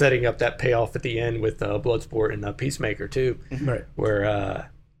setting up that payoff at the end with Bloodsport and Peacemaker too, Right. where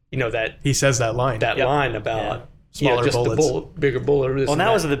you know that He says that line. line about smaller just bullets. the bigger bullet. Well,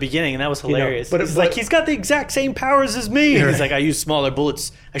 that was at the beginning, and that was hilarious. but It's but- like, he's got the exact same powers as me. And he's like, I use smaller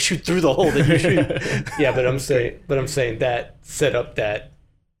bullets. I shoot through the hole that you shoot. Yeah, but I'm saying that set up that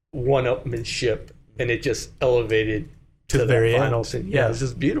one-upmanship, and it just elevated To the the very end. final scene. Yeah, it's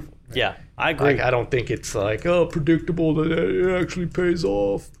just beautiful. Yeah, I agree. Like, I don't think it's like, oh, predictable that it actually pays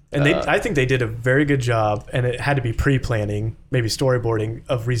off. And I think they did a very good job, and it had to be pre-planning, maybe storyboarding,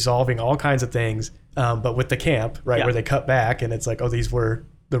 of resolving all kinds of things. But with the camp, right, Yeah. where they cut back, and it's like, oh, these were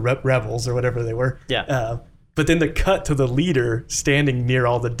the rebels or whatever they were. Yeah. But then the cut to the leader standing near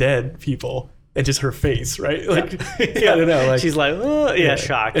all the dead people, and just her face, right? Like, I don't know. Like, She's like, oh, yeah,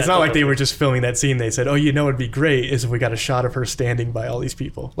 shocked. It's not like they were just filming that scene. They said, oh, it'd be great is if we got a shot of her standing by all these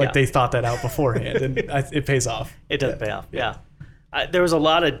people. Like, Yeah. they thought that out beforehand, and it pays off. It does pay off, yeah. There was a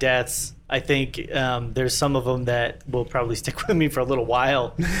lot of deaths. I think there's some of them that will probably stick with me for a little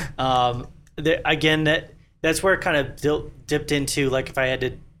while. Again, that's where it kind of dipped into, like, if I had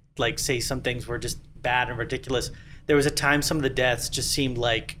to, like, say some things were just bad and ridiculous. There was a time some of the deaths just seemed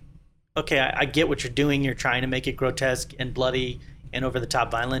like, okay, I get what you're doing. You're trying to make it grotesque and bloody and over-the-top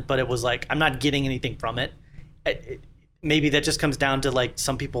violent, but it was like, I'm not getting anything from it. Maybe that just comes down to, like,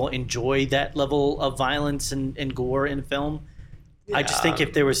 some people enjoy that level of violence and gore in film. I just think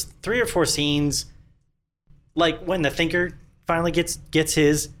if there was 3 or 4 scenes, like when the Thinker finally gets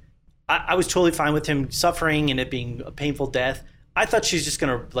his, I was totally fine with him suffering and it being a painful death. I thought she was just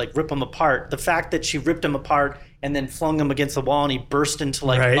gonna, like, rip him apart. The fact that she ripped him apart and then flung him against the wall and he burst into,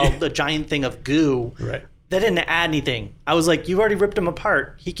 like, Right. a giant thing of goo, Right. that didn't add anything. I was like, you've already ripped him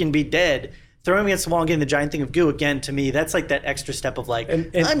apart. He can be dead. Throwing him against the wall and getting the giant thing of goo, again, to me, that's like that extra step of, like, And-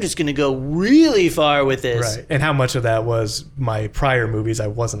 I'm just gonna go really far with this. Right. And how much of that was my prior movies, I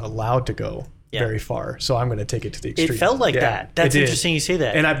wasn't allowed to go Yeah. very far. So I'm going to take it to the It extreme. felt like Yeah, that. That's it did. interesting you say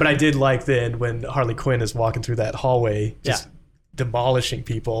that. But I did like then when Harley Quinn is walking through that hallway, just Yeah. demolishing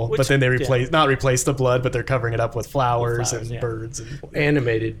people. Which- but then they yeah. not replace the blood, but they're covering it up with flowers, flowers, and yeah. birds and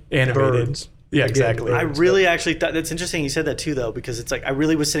Animated Animated. Yeah, Again, exactly. I really actually thought that's interesting you said that too, though, because it's like I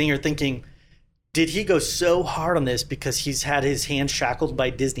really was sitting here thinking, did he go so hard on this because he's had his hands shackled by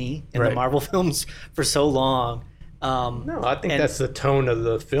Disney in the Right. Marvel films for so long? No, I think And- that's the tone of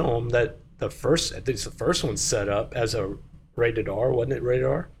the film. That the first one's set up as a rated R, wasn't it? Rated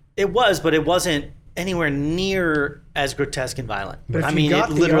R. It was, but it wasn't anywhere near as grotesque and violent. But I if mean, you got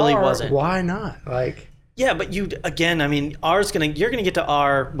it the literally R, wasn't. Why not? Like, Yeah, but you're gonna get to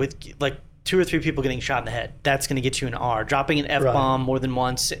R with like 2 or 3 people getting shot in the head. That's gonna get you an R. Dropping an F-bomb more than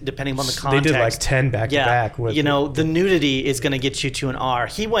once, depending on the They context. did like 10 back to back. With the nudity is gonna get you to an R.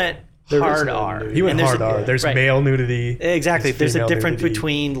 He went There is hard no R. nudity. He went And there's hard a- R. There's right. male nudity. Exactly. There's a female difference nudity.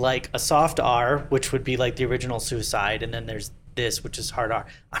 between like a soft R, which would be like the original Suicide, and then there's this, which is hard R.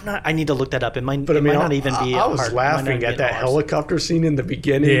 I need to look that up. It might, but I mean, might not even be. I was hard, it might not laughing be at an that R. helicopter scene in the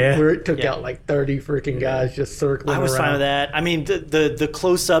beginning Yeah. where it took Yeah. out like 30 freaking guys just circling I was around. fine with that. I mean, the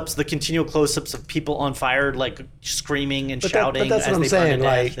close-ups, the continual close-ups of people on fire, like screaming and shouting But that's as what I'm they burn saying. to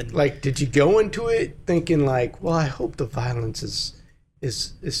Like, death. And, like, did you go into it thinking like, well, I hope the violence is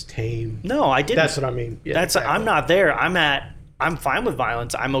tame? no, I didn't. That's what I mean. Yeah, That's exactly. I'm not there. I'm fine with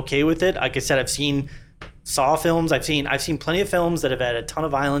violence. I'm okay with it. Like I said, I've seen Saw films. I've seen plenty of films that have had a ton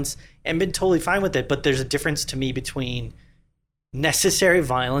of violence and been totally fine with it. But there's a difference to me between necessary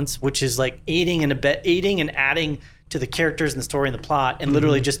violence, which is like aiding and adding to the characters and the story and the plot, and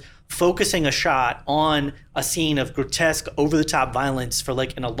literally just focusing a shot on a scene of grotesque, over-the-top violence for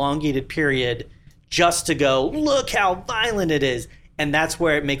like an elongated period, just to go, look how violent it is. And that's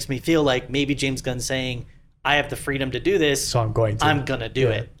where it makes me feel like maybe James Gunn's saying, I have the freedom to do this, So I'm going to. I'm gonna do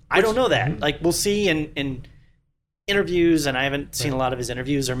it. I don't know that. Like we'll see in interviews, and I haven't seen a lot of his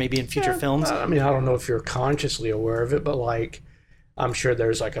interviews, or maybe in future films. I mean, I don't know if you're consciously aware of it, but like, I'm sure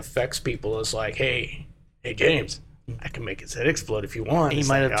there's like effects people that's like, hey James, I can make his head explode if you want. He It's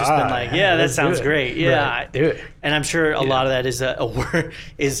might have like, just been "Ah, like, yeah, that let's do sounds it." great. Yeah, Right, do it. And I'm sure a lot of that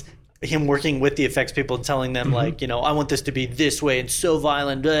is him working with the effects people and telling them like, I want this to be this way and so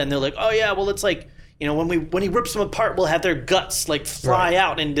violent, and they're like, oh yeah, well it's like, when he rips them apart, we'll have their guts like fly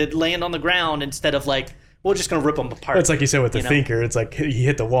out and land on the ground instead of like, we're just gonna rip them apart. It's like you said with the you know? Thinker. It's like he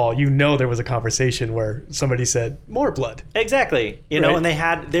hit the wall. There was a conversation where somebody said, more blood. Exactly. Right.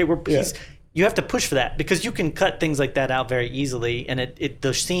 And you have to push for that because you can cut things like that out very easily, and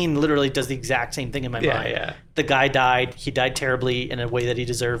the scene literally does the exact same thing in my mind. Yeah. The guy died. He died terribly in a way that he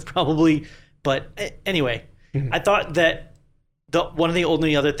deserved, probably. But anyway, I thought that one of the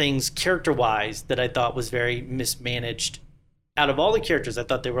only other things character-wise that I thought was very mismanaged, out of all the characters, I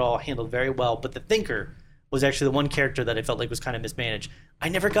thought they were all handled very well. But the Thinker was actually the one character that I felt like was kind of mismanaged. I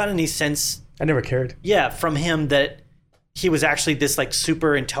never got any sense, I never cared. from him that he was actually this like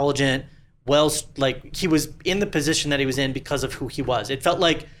super intelligent, like he was in the position that he was in because of who he was. It felt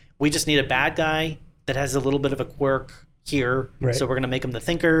like we just need a bad guy that has a little bit of a quirk here, Right. so we're gonna make him the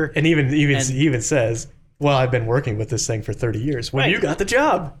thinker. And he even says, well, I've been working with this thing for 30 years. When Right. you got the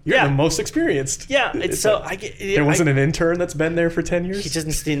job, you're Yeah. the most experienced. Yeah, it's so like, I get. there wasn't an intern that's been there for 10 years. He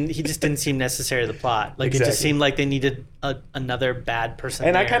just didn't seem necessary to the plot. Like it Exactly. just seemed like they needed another bad person.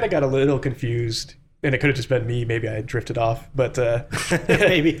 And I there. kind of got a little confused. And it could have just been me. Maybe I drifted off. But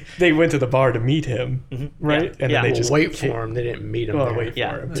Maybe. they went to the bar to meet him, right? Yeah. And then Yeah. they Well, just wait for him. They didn't meet him. Oh, there. wait.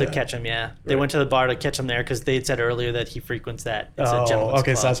 Yeah, for him. to Yeah. catch him. Yeah, they Right. went to the bar to catch him there because they had said earlier that he frequents that. It's a Oh, gentleman's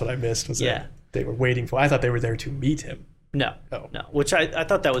okay. So club. that's what I missed. Was Yeah. that they were waiting for. I thought they were there to meet him. No, Oh. no. Which I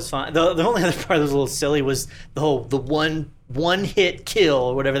thought that was fine. The only other part that was a little silly was the one hit kill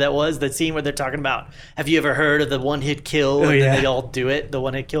or whatever that was. The scene where they're talking about, have you ever heard of the one hit kill? And yeah. then they all do it. The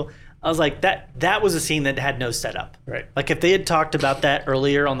one hit kill. I was like, that was a scene that had no setup. Right. Like if they had talked about that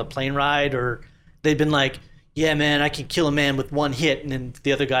earlier on the plane ride, or they'd been like, yeah, man, I can kill a man with one hit, and then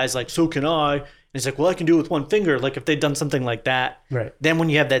the other guy's like, so can I. And he's like, well, I can do it with one finger. Like if they'd done something like that, Right. then when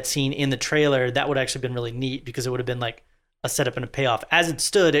you have that scene in the trailer, that would actually been really neat because it would have been like a setup and a payoff. As it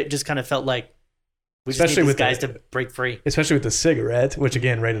stood, it just kind of felt like we just Especially need these with guys the- to break free. Especially with the cigarette, which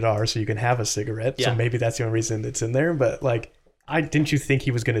again rated R, so you can have a cigarette. Yeah. So maybe that's the only reason it's in there. But like, didn't you think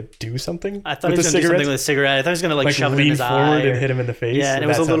he was gonna do something? I thought he with was the going to do cigarette? something with a cigarette. I thought he was going to like shove it in lean his forward eye. and hit him in the face. Yeah, and it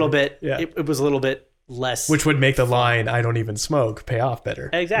was a That's little how- bit. Yeah. It was a little bit less. Which would make the line "I don't even smoke" pay off better.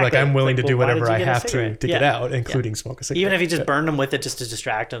 Exactly. Like I'm willing Like, to do well, why whatever did you I get a have to cigarette? get Yeah. out, including smoke a cigarette. even if he just Yeah. burned him with it just to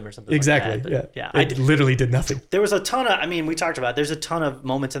distract him or something. Exactly. Like that. But, yeah. I It literally did nothing. there was a ton of. I mean, we talked about. There's a ton of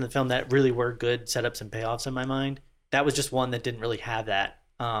moments in the film that really were good setups and payoffs in my mind. That was just one that didn't really have that.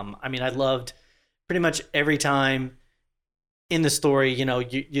 I mean, I loved pretty much every time in the story, you know,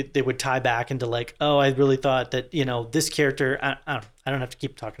 they would tie back into like, oh, I really thought that, you know, this character. I don't have to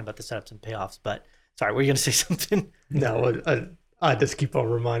keep talking about the setups and payoffs, but sorry, were you going to say something? No, I just keep on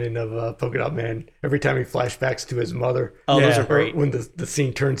reminding of Polka Dot Man every time he flashbacks to his mother. Oh, those Yeah. are great. When the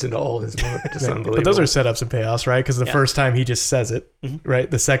scene turns into all his mother. Just unbelievable. But those are setups and payoffs, right? Because the Yeah. first time he just says it,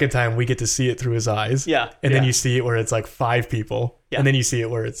 right? The second time we get to see it through his eyes. Yeah. And then Yeah. you see it where it's like 5 people. Yeah. And then you see it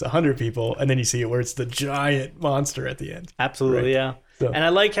where it's 100 people. And then you see it where it's the giant monster at the end. Absolutely, Right. yeah. So- And I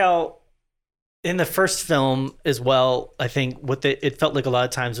like how in the first film as well, I think it felt like a lot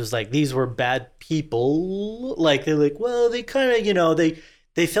of times was like these were bad people. Like they're like, well, they kind of, you know, they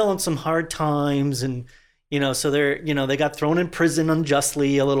fell in some hard times and you know, so they're, you know, they got thrown in prison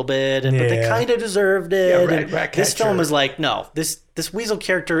unjustly a little bit, but they Yeah. kind of deserved it. Yeah, And Ratcatcher. this film is like, no, this weasel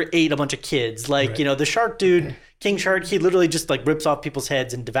character ate a bunch of kids. Like, Right. you know, the shark dude, King Shark, he literally just like rips off people's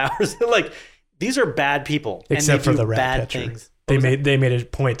heads and devours them. Like, these are bad people. Except and for they do the bad Ratcatcher. things. They made a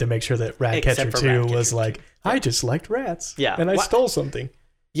point to make sure that Ratcatcher Except for 2 Ratcatcher was 2. like, I just liked rats. Yeah. And I Wha- stole something.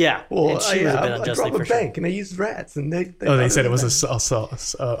 Yeah. Well, and she was a bit I unjustly robbed a for sure. bank and they used rats and they Oh, they thought said it was bad.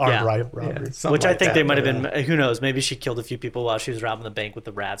 armed Yeah. robbery. Yeah, something Which I like think that, they might have but, been. Who knows? Maybe she killed a few people while she was robbing the bank with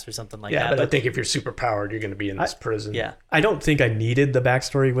the rats or something like Yeah, that. but I think if you're super powered, you're going to be in this prison. yeah, I don't think I needed the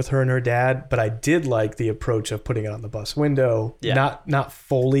backstory with her and her dad, but I did like the approach of putting it on the bus window. Yeah. Not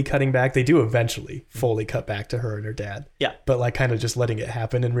fully cutting back. They do eventually fully cut back to her and her dad. yeah. But like kind of just letting it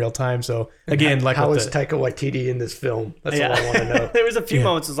happen in real time. So again, like how with is Taika Waititi in this film? That's Yeah. all I want to know. There was a few Yeah.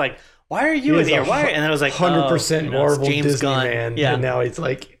 moments. It was like, why are you in here? Why? And then I was like, 100% oh, you know, it's Marvel James Disney Gunn. man. Yeah, And now it's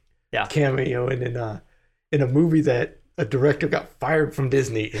like Yeah. cameoing in a movie that a director got fired from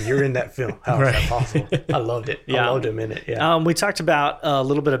Disney and you're in that film. How is that Right. possible? I loved it. Yeah. I loved him in it. Yeah. We talked about a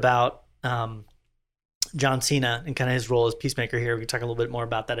little bit about John Cena and kind of his role as Peacemaker here. We can talk a little bit more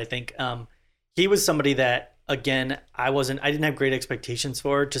about that. I think he was somebody that, again, I didn't have great expectations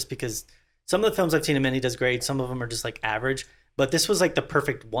for, just because some of the films I've seen him in, he does great. Some of them are just like average. But this was like the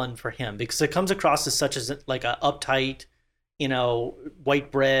perfect one for him because it comes across as such as like a uptight, you know,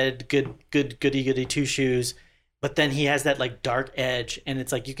 white bread, goody two shoes. But then he has that like dark edge, and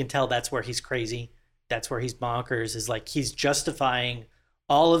it's like you can tell that's where he's crazy. That's where he's bonkers. Is like he's justifying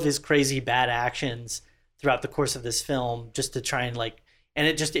all of his crazy bad actions throughout the course of this film just to try and like, and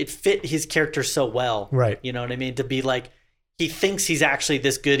it fit his character so well. Right. You know what I mean? To be like, he thinks he's actually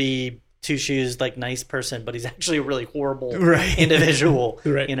this goody two shoes like nice person, but he's actually a really horrible Right. individual.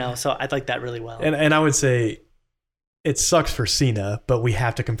 Right. You know, so I like that really well. And I would say it sucks for Cena, but we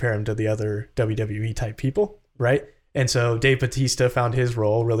have to compare him to the other WWE type people, right? And so Dave Bautista found his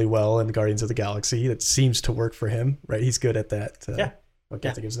role really well in Guardians of the Galaxy. That seems to work for him, right? He's good at that. Yeah. I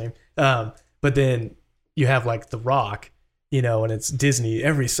can't think of his name. But then you have like The Rock, you know, and it's Disney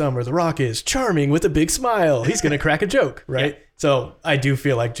every summer. The Rock is charming with a big smile. He's going to crack a joke, right? Yeah. So I do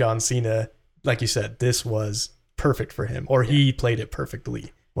feel like John Cena, like you said, this was perfect for him, or he played it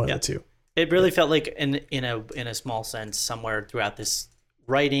perfectly. One of the two. It really felt like, in a small sense, somewhere throughout this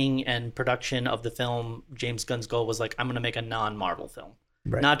writing and production of the film, James Gunn's goal was like, I'm going to make a non-Marvel film.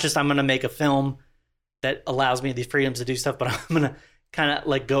 Right. Not just I'm going to make a film that allows me the freedoms to do stuff, but I'm going to kind of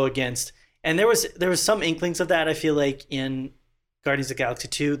like go against. And there was some inklings of that, I feel like, in Guardians of the Galaxy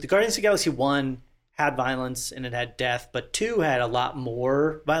 2. The Guardians of the Galaxy 1 had violence and it had death, but 2 had a lot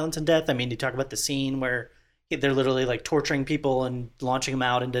more violence and death. I mean, you talk about the scene where they're literally like torturing people and launching them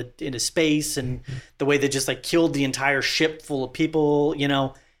out into space, and the way they just like killed the entire ship full of people. You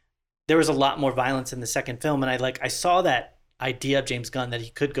know, there was a lot more violence in the second film, and I saw that idea of James Gunn that he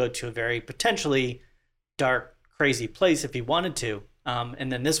could go to a very potentially dark, crazy place if he wanted to. And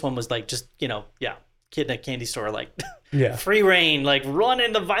then this one was like just, you know, kid in a candy store, like free reign, like run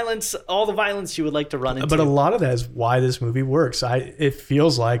into violence, all the violence you would like to run into. But a lot of that is why this movie works. It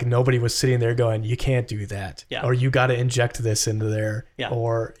feels like nobody was sitting there going, you can't do that. Yeah. Or you got to inject this into there. Yeah.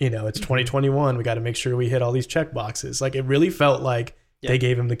 Or, you know, it's 2021. We got to make sure we hit all these check boxes. Like, it really felt like they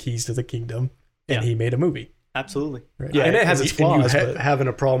gave him the keys to the kingdom and he made a movie. Absolutely. Right? Yeah. And it has its flaws. And having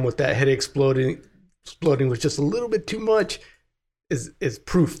a problem with that head exploding with just a little bit too much is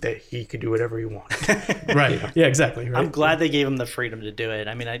proof that he could do whatever he wanted. Right. Yeah, exactly. Right? I'm glad they gave him the freedom to do it.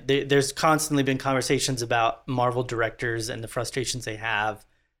 I mean, there's constantly been conversations about Marvel directors and the frustrations they have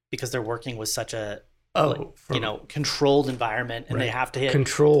because they're working with such a controlled environment, and they have to hit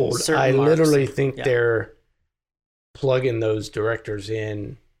controlled. certain I marks. literally think they're plugging those directors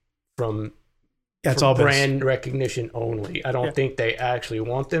in from it's all brand recognition only. I don't think they actually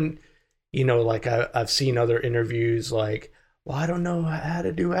want them. You know, like I've seen other interviews like, well, I don't know how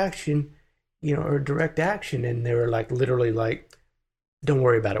to do action, you know, or direct action. And they were like, literally like, don't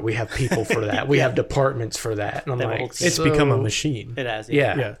worry about it. We have people for that. We have departments for that. And I'm like, it's become a machine. It has.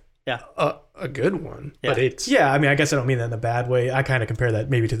 Yeah. A good one. Yeah. But it's. Yeah, I mean, I guess I don't mean that in a bad way. I kind of compare that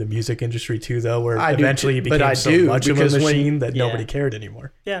maybe to the music industry too, though, where I do eventually too, it but became I so do, much of a because when- machine that nobody cared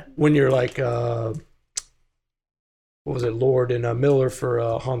anymore. Yeah. When you're like, what was it, Lord and Miller for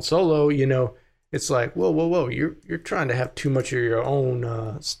Han Solo, you know, it's like, whoa, you're trying to have too much of your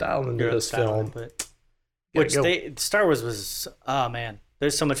own style into this film. Which Star Wars was, oh man,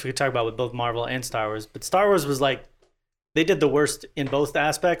 there's so much we could talk about with both Marvel and Star Wars. But Star Wars was like, they did the worst in both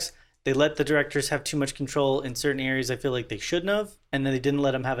aspects. They let the directors have too much control in certain areas I feel like they shouldn't have, and then they didn't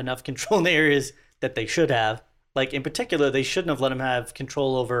let them have enough control in the areas that they should have. Like in particular, they shouldn't have let them have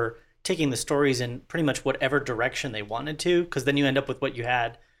control over taking the stories in pretty much whatever direction they wanted to, because then you end up with what you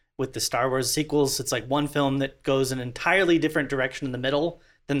had with the Star Wars sequels. It's like one film that goes an entirely different direction in the middle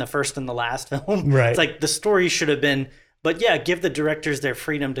than the first and the last film. Right. It's like the story should have been, but give the directors their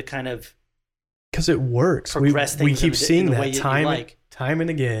freedom to kind of, because it works. Progress We things keep in seeing the that way you time like. and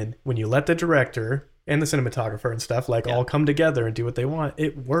again. When you let the director and the cinematographer and stuff all come together and do what they want,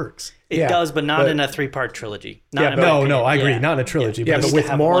 it works. It does, but not in a 3-part trilogy. Not in my No, opinion. I agree. Yeah. Not in a trilogy. Yeah, but but to with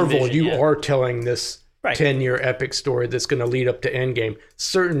have one Marvel, vision, you are telling this Right. 10-year epic story that's going to lead up to Endgame.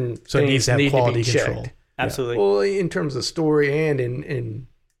 Certain so it things needs to have need quality to be control. checked. Absolutely. Well, in terms of story and in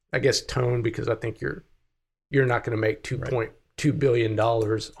I guess tone, because I think you're not going to make $2.2 billion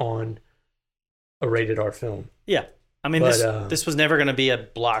on a rated R film. Yeah. I mean, But, this was never going to be a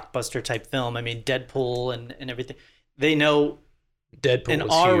blockbuster type film. I mean, Deadpool and everything. They know Deadpool an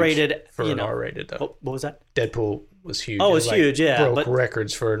was R-rated, huge for an R-rated though. What was that? Deadpool was huge. Oh, It it's huge, yeah, broke but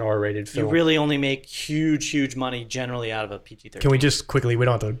records for an R-rated film. You really only make huge money generally out of a PG-13. Can we just quickly? We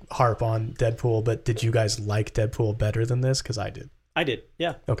don't have to harp on Deadpool, but did you guys like Deadpool better than this? Because I did. I did,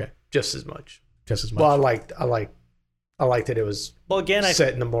 yeah. Okay, just as much. just as much. Well, I liked that it was Well, again,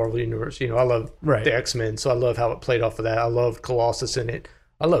 set in the Marvel universe. You know, I love Right. the X-Men, so I love how it played off of that. I love Colossus in it.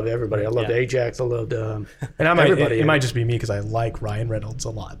 I love everybody. I loved Yeah. Ajax. I loved and I might, everybody. it might just be me because I like Ryan Reynolds a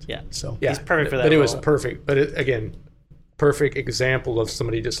lot. Yeah. So yeah, He's perfect for that But it was role. perfect. But again, perfect example of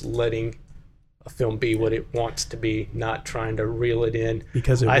somebody just letting a film be what it wants to be, not trying to reel it in.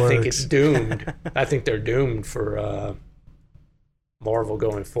 because it I works. think it's doomed. I think they're doomed for Marvel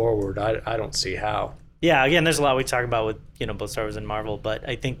going forward. I don't see how. Yeah, again, there's a lot we talk about with both Star Wars and Marvel, but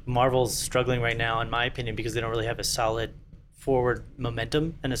I think Marvel's struggling right now, in my opinion, because they don't really have a solid forward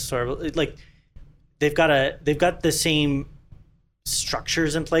momentum and a sort of like they've got the same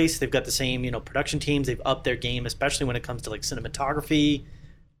structures in place. They've got the same production teams. They've upped their game, especially when it comes to like cinematography,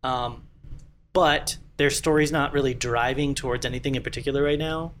 but their story's not really driving towards anything in particular right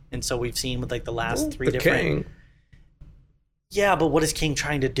now. And so we've seen with like the last three the different. King. yeah, but what is King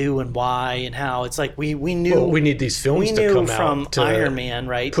trying to do and why and how? It's like we knew Well, we need these films we to knew come from out to Iron Man,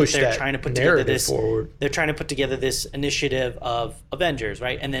 right? push they're that trying to put together narrative this forward. They're trying to put together this initiative of Avengers,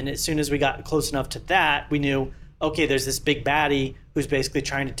 right? And then as soon as we got close enough to that, we knew, okay, there's this big baddie who's basically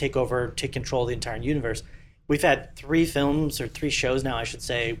trying to take control of the entire universe. We've had 3 films or 3 shows now, I should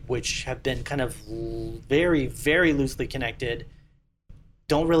say, which have been kind of very, very loosely connected. I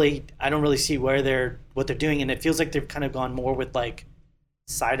don't really see what they're doing, and it feels like they've kind of gone more with like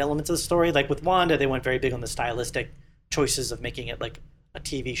side elements of the story. Like with Wanda, they went very big on the stylistic choices of making it like a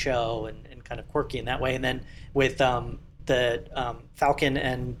TV show and kind of quirky in that way. And then with the Falcon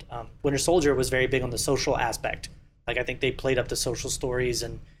and Winter Soldier was very big on the social aspect. Like I think they played up the social stories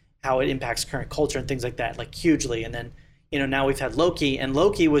and how it impacts current culture and things like that, like hugely. And then, now we've had Loki, and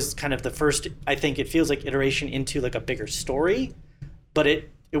Loki was kind of the first, I think it feels like, iteration into like a bigger story. But it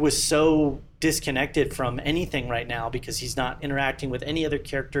was so disconnected from anything right now because he's not interacting with any other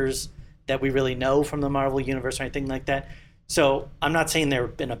characters that we really know from the Marvel Universe or anything like that. So I'm not saying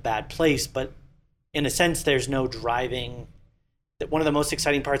they're in a bad place, but in a sense, there's no driving. One of the most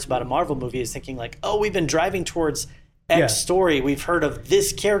exciting parts about a Marvel movie is thinking like, oh, we've been driving towards X story. We've heard of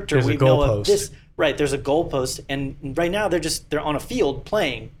this character. There's we a know of goalpost. this. Right, there's a goalpost, and right now they're on a field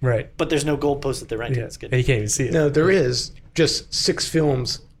playing. Right. But there's no goalpost that they're renting. Yeah. It's good. And you can't even see it. No, there is. Just 6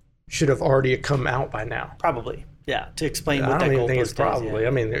 films should have already come out by now. Probably, yeah. To explain I what that don't even goalpost think it's is, probably. yeah.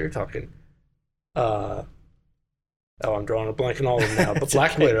 I mean, they're talking. I'm drawing a blank on all of them now. But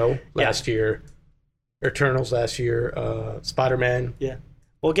Black okay. Widow last year, Eternals last year, Spider-Man. Yeah.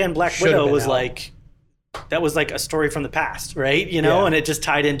 Well, again, Black Should have Widow been was out. like, that was like a story from the past, right? Yeah. And it just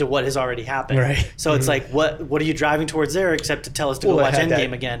tied into what has already happened. Right. So it's like, what are you driving towards there except to tell us to go Well, it watch had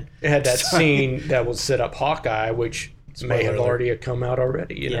Endgame that- again? It had that So- scene that would set up Hawkeye, which may have alert. already come out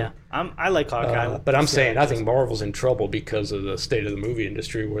already. You know? Yeah. I like Hawkeye. But I'm We'll see saying how I it think goes. Marvel's in trouble because of the state of the movie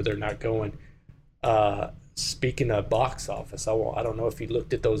industry where they're not going. Speaking of box office, I don't know if you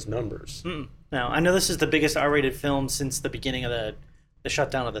looked at those numbers. No, I know this is the biggest R-rated film since the beginning of the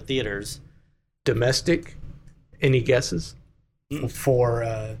shutdown of the theaters. Domestic, any guesses?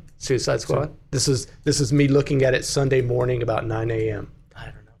 For Suicide Squad. This is me looking at it Sunday morning about 9 a.m. I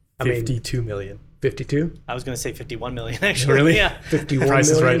don't know. I mean, 52 million. 52, I was going to say 51 million, actually. Really? Yeah. 51 Price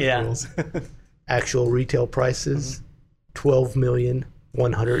is right. million. Yeah. Rules. Actual retail prices,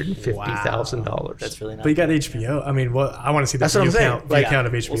 $12,150,000. That's really not But you got bad. HBO. I mean, what I want to see the That's what I'm view saying. count, Like, view count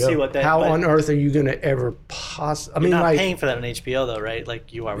of HBO. We'll see what that. How but on earth are you going to ever possibly? I you're mean, not like, paying for that on HBO though, right?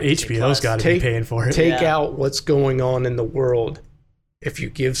 Like you are. with Disney HBO's Plus. got to be Take- paying for it. take Yeah. out what's going on in the world. If you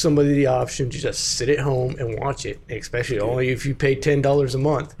give somebody the option to just sit at home and watch it, especially only if you pay $10 a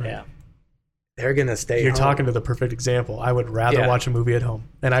month, Yeah. they're gonna stay. You're home. talking to the perfect example. I would rather Yeah. watch a movie at home,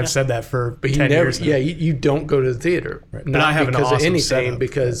 and I've said that for but you 10 never. years now. Yeah, you don't go to the theater. Right. But Not I have an because of awesome anything. setup.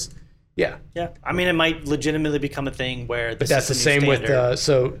 Because yeah, Yeah. I mean, it might legitimately become a thing where. but that's the same with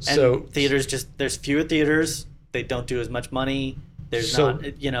so And theaters there's fewer theaters. They don't do as much money. There's So-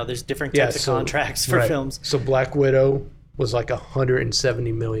 not, there's different Yeah, types of so- contracts for right. films. So Black Widow was like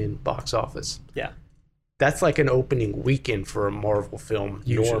 170 million box office. Yeah. That's like an opening weekend for a Marvel film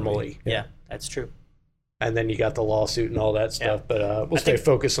Usually. normally. Yeah. That's true. And then you got the lawsuit and all that stuff. But we'll I stay think-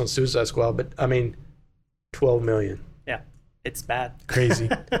 focused on Suicide Squad. But I mean, 12 million. Yeah. It's bad. Crazy.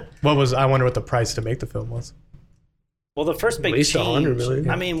 I wonder what the price to make the film was. Well, the first big least change. 100 million.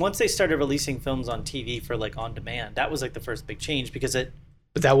 I mean, once they started releasing films on TV for like on demand, that was like the first big change because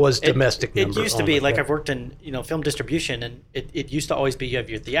But that was domestic. It number used to only. be like I've worked in film distribution, and it used to always be you have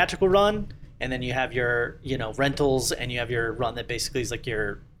your theatrical run, and then you have your rentals, and you have your run that basically is like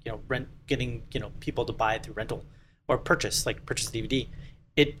your getting people to buy it through rental or purchase DVD.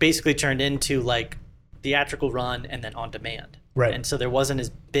 It basically turned into like theatrical run and then on demand. Right. And so there wasn't as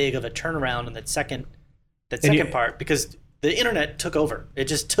big of a turnaround in that second you- part because the internet took over. It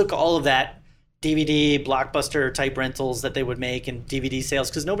just took all of that DVD blockbuster type rentals that they would make and DVD sales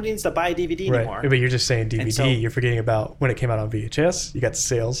because nobody needs to buy a DVD anymore. Right. But you're just saying DVD. so- You're forgetting about when it came out on VHS. You got the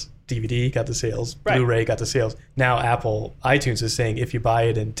sales. DVD got the sales. Right. Blu-ray got the sales. Now Apple iTunes is saying if you buy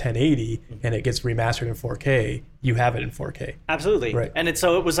it in 1080 and it gets remastered in 4K, you have it in 4K. Absolutely. Right. And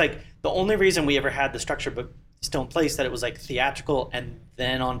so it was like the only reason we ever had the structure but still in place that it was like theatrical and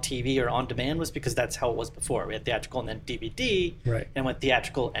then on TV or on demand was because that's how it was before. We had theatrical and then DVD Right. and went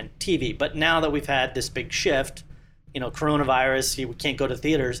theatrical and TV. But now that we've had this big shift, coronavirus, you can't go to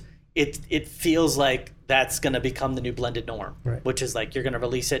theaters, it feels like that's going to become the new blended norm, Right. which is like you're going to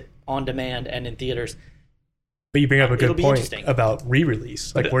release it on demand and in theaters. But you bring up a It'll good be point interesting. about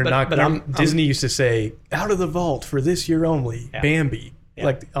re-release. Like But I'm- Disney used to say out of the vault for this year only, Yeah. Bambi.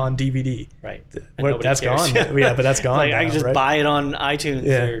 like on DVD. Right. That's gone. Yeah, but that's gone. Like now, I can just right? buy it on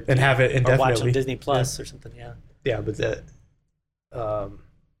iTunes and have it or indefinitely. watch on Disney Plus or something. Yeah. Yeah, but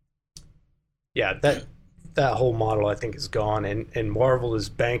that whole model I think is gone, and Marvel is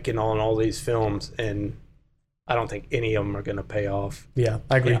banking on all these films, and I don't think any of them are going to pay off. Yeah,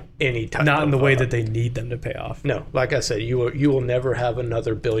 I agree. Any type Not in of, the way that they need them to pay off. No, like I said, you will never have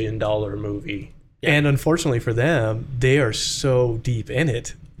another $1 billion movie. Yeah. And unfortunately for them, they are so deep in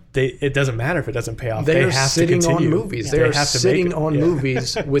it. It doesn't matter if it doesn't pay off. They are have sitting to on continue. movies. Yeah. They are have to sitting make it. on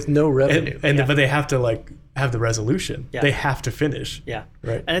movies with no revenue. But they have to like have the resolution. Yeah. They have to finish. Yeah.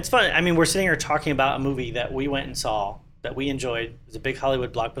 Right. And it's fun. I mean, we're sitting here talking about a movie that we went and saw, that we enjoyed. It was a big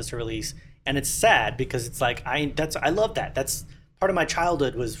Hollywood blockbuster release. And it's sad because it's like, I love that. That's part of my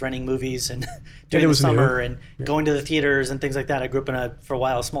childhood, was renting movies and during the summer and going to the theaters and things like that. I grew up for a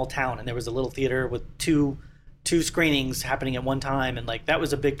while, a small town, and there was a little theater with two screenings happening at one time. And like, that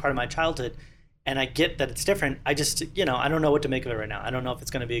was a big part of my childhood. And I get that it's different. I just, I don't know what to make of it right now. I don't know if it's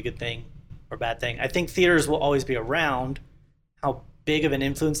going to be a good thing or bad thing. I think theaters will always be around. How big of an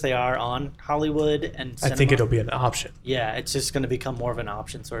influence they are on Hollywood and cinema. I think it'll be an option. Yeah, it's just going to become more of an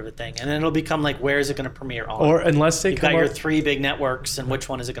option sort of a thing. And then it'll become like, where is it going to premiere on? Or unless they You've come got your up, 3 big networks, and which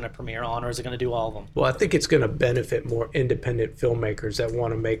one is it going to premiere on, or is it going to do all of them? Well, I think it's going to benefit more independent filmmakers that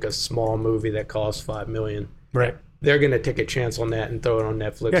want to make a small movie that costs $5 million. right? They're going to take a chance on that and throw it on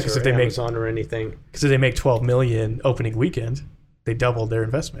Netflix 'cause or if they make- Amazon or anything. Because if they make $12 million opening weekend, they doubled their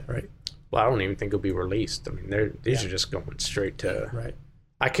investment, right? Well, I don't even think it'll be released. I mean, these are just going straight to. Right.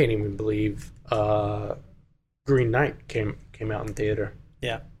 I can't even believe Green Knight came out in theater.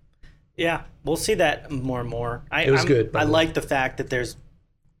 Yeah. Yeah, we'll see that more and more. It was good, by I the way. like the fact that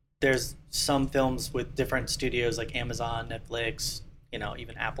there's some films with different studios like Amazon, Netflix,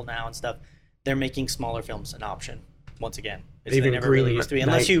 even Apple now and stuff. They're making smaller films an option once again. They Even never really Green used to be,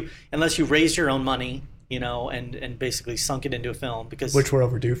 Knight- unless you raised your own money, and basically sunk it into a film, because Which we're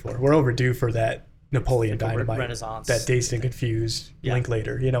overdue for. We're overdue for that Napoleon Like a Dynamite, renaissance. that Dazed and Confused, Yeah.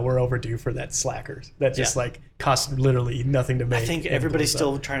 Linklater. We're overdue for that Slackers. That just Yeah. like costs literally nothing to make. I think and everybody's blows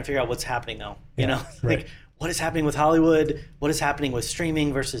still up. trying to figure out what's happening though. Yeah, right. Like what is happening with Hollywood? What is happening with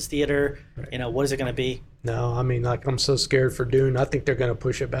streaming versus theater? Right. What is it going to be? No, I mean, like, I'm so scared for Dune. I think they're going to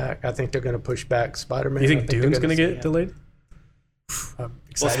push it back. I think they're going to push back Spider-Man. You I think Dune's they're going to gonna- get delayed? I'm Well,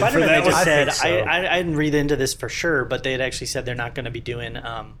 excited for Spider-Man, that they just one. said, think so. I didn't read into this for sure, but they had actually said they're not going to be doing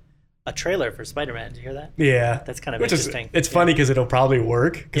a trailer for Spider-Man. Did you hear that? Yeah, That's kind of Which interesting. It's funny because it'll probably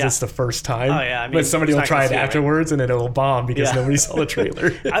work because Yeah. it's the first time. Oh, yeah, I mean, but somebody it's will not try gonna it see it, right? afterwards and it'll bomb because Yeah. nobody saw the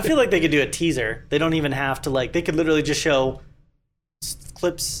trailer. I feel like they could do a teaser. They don't even have to they could literally just show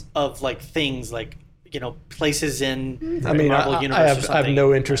clips of things places in I mean, Marvel I universe or have something.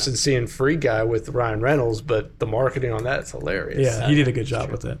 no interest in seeing Free Guy with Ryan Reynolds, but the marketing on that's hilarious. Yeah, he did a good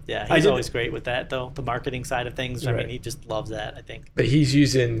job with it. Yeah, I he's did- always great with that though. The marketing side of things. I Right. mean, he just loves that. I think. But he's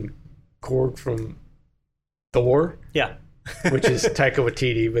using Korg from Thor, Yeah. which is Taika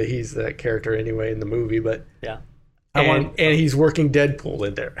Waititi, but he's that character anyway in the movie. But Yeah. and he's working Deadpool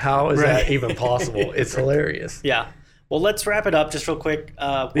in there. How is Right. that even possible? It's hilarious. Yeah. Well, let's wrap it up just real quick.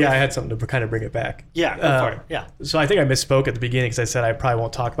 Yeah, I had something to kind of bring it back. Yeah, go for it. Yeah. So I think I misspoke at the beginning because I said I probably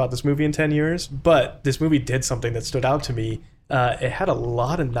won't talk about this movie in 10 years, but this movie did something that stood out to me. It had a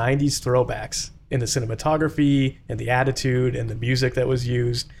lot of 90s throwbacks in the cinematography and the attitude and the music that was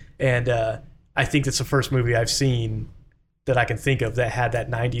used. And I think it's the first movie I've seen that I can think of that had that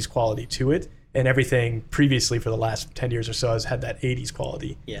 90s quality to it. And everything previously for the last 10 years or so has had that 80s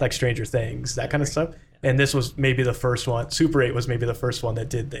quality, Yeah. like Stranger Things, that kind of stuff. And this was maybe the first one. Super 8 was maybe the first one that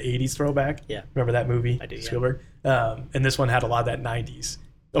did the 80s throwback. Yeah. Remember that movie? I do, yeah. Spielberg. And this one had a lot of that 90s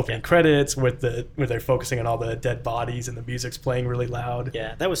opening Yeah. credits where they're focusing on all the dead bodies and the music's playing really loud.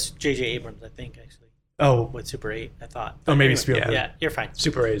 Yeah. That was J.J. Abrams, I think, actually, Oh, with Super 8, I thought. or maybe Anyway, Spielberg Yeah, you're fine.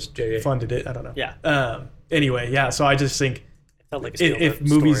 Super A's J.A. funded it. I don't know. Yeah. Anyway, yeah. So I just think It felt like a Spielberg if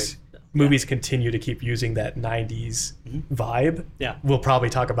movies story. movies continue to keep using that 90s vibe, Yeah. we'll probably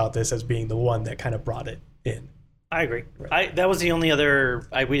talk about this as being the one that kind of brought it in. I agree. That was the only other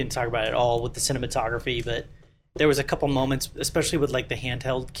we didn't talk about it at all with the cinematography, but there was a couple moments, especially with the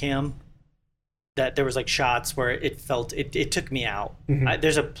handheld cam, that there was shots where it felt it took me out.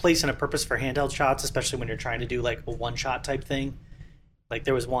 There's a place and a purpose for handheld shots, especially when you're trying to do a one shot type thing.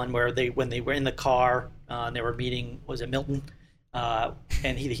 There was one where when they were in the car and they were meeting, was it Milton?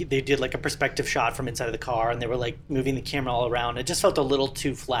 And they did a perspective shot from inside of the car, and they were moving the camera all around. It just felt a little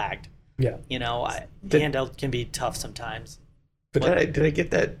too flagged. Yeah. Handheld can be tough sometimes. But did I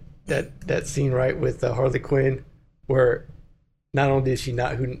get that scene right with Harley Quinn, where not only did she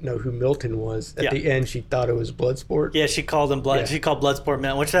not know who Milton was, at the end she thought it was Bloodsport. Yeah, she called him Blood. Yeah. She called Bloodsport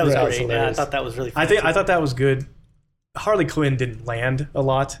Milton, which that was That was great. Yeah, I hilarious. thought that was really funny. I thought that was good. Harley Quinn didn't land a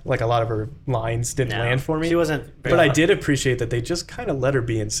lot. Like a lot of her lines didn't No, land for me. She wasn't. Very But I fun. did appreciate that they just kind of let her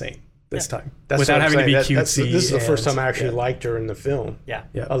be insane this time, That's without what I'm having to be saying. cutesy. This is the first and- time I actually liked her in the film. Yeah.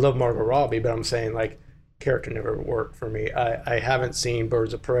 Yeah. I love Margot Robbie, but I'm saying like character never worked for me. I haven't seen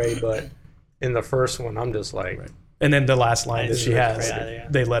Birds of Prey, but in the first one, I'm just like, And then the last line that didn't she really has, care either, yeah.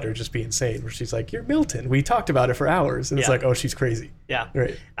 they let her just be insane, where she's like, "You're Milton. We talked about it for hours," and it's Yeah. like, "Oh, she's crazy." Yeah.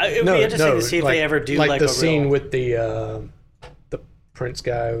 Right. It would be interesting to see if they ever do like the a scene real, with the Prince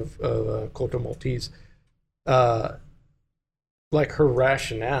guy of Colter Maltese. Like her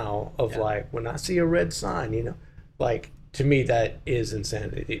rationale of like, when I see a red sign, like to me that is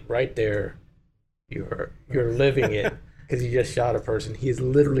insanity right there. You're living it because you just shot a person. He is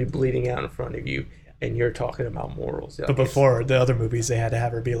literally bleeding out in front of you, and you're talking about morals. But before the other movies, they had to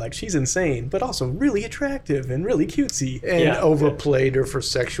have her be like, "She's insane, but also really attractive and really cutesy." and overplayed her for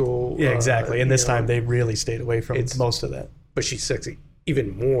sexual. Yeah, exactly. And this you know, time they really stayed away from most of that. but she's sexy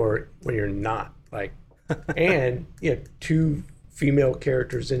even more when you're not like. And two female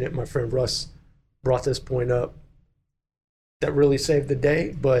characters in it. My friend Russ brought this point up that really saved the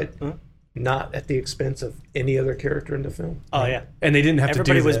day, but not at the expense of any other character in the film. Oh yeah. And they didn't have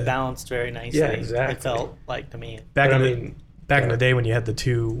Everybody to do was that. balanced very nicely. Yeah, exactly. It felt like to me. Back But in I the mean, back in the day when you had the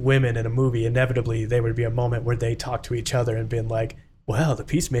two women in a movie, inevitably there would be a moment where they talked to each other and been like, "Well, the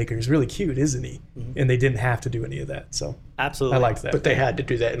Peacemaker is really cute, isn't he?" And they didn't have to do any of that. So Absolutely. I liked that. But they had to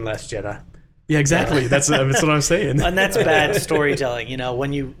do that in Last Jedi. Yeah, exactly. That's what I'm saying. And that's bad storytelling.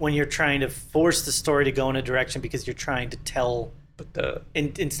 When you're trying to force the story to go in a direction because you're trying to tell. But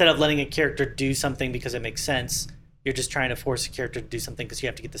Instead of letting a character do something because it makes sense, you're just trying to force a character to do something because you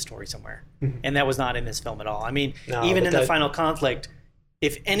have to get the story somewhere. And that was not in this film at all. I mean, No, even but in the final conflict,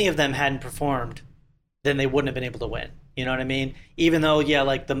 if any of them hadn't performed, then they wouldn't have been able to win. You know what I mean? Even though,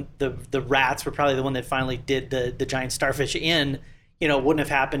 like the rats were probably the one that finally did the giant starfish in, wouldn't have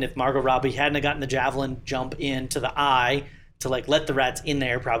happened if Margot Robbie hadn't have gotten the javelin jump into the eye to like let the rats in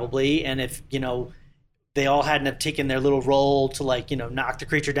there probably. And if, they all hadn't have taken their little role to like, knock the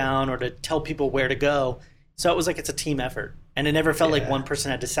creature down or to tell people where to go. So it was like it's a team effort. And it never felt like one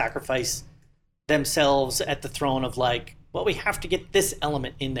person had to sacrifice themselves at the throne of like, well, we have to get this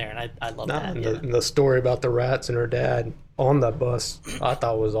element in there. And I love that. and Yeah. the story about the rats and her dad on that bus, I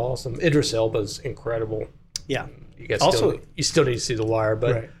thought was awesome. Idris Elba's incredible. Yeah. You guys Also- you still need to see The Wire,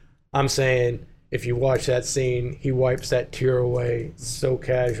 but Right. I'm saying if you watch that scene, he wipes that tear away so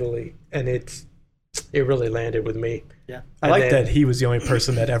casually, and it really landed with me. Yeah. I And like then- that he was the only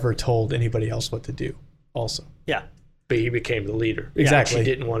person that ever told anybody else what to do. Also, Yeah. But he became the leader. Exactly. She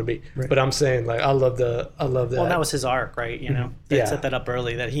didn't want to be. Right. But I'm saying, like, I love that. Well, that was his arc, right? They Yeah. set that up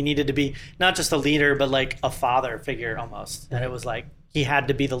early that he needed to be not just a leader, but like a father figure almost. And it was like he had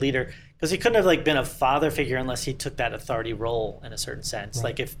to be the leader because he couldn't have like been a father figure unless he took that authority role in a certain sense. Right.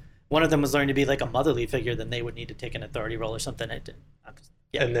 Like if one of them was learning to be like a motherly figure, then they would need to take an authority role or something.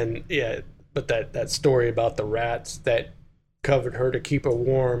 And then, but that story about the rats that covered her to keep her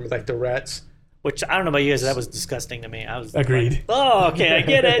warm, like the rats. Which I don't know about you guys, that was disgusting to me. I was Agreed. like, oh, okay, I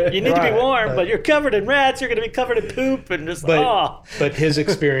get it. You need to Right, be warm, but- but you're covered in rats. You're going to be covered in poop and just But his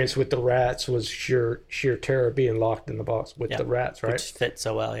experience with the rats was sheer terror being locked in the box with the rats, right? which fit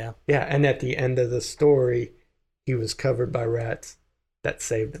so well, yeah. Yeah, and at the end of the story, he was covered by rats that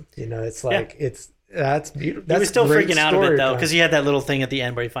saved him. It's like that's beautiful. He That's was still great freaking out a bit though, storytelling. because he had that little thing at the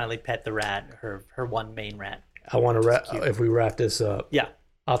end where he finally pet the rat, her one main rat. I want to if we wrap this up. Yeah.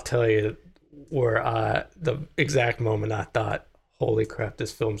 I'll tell you where the exact moment I thought, holy crap,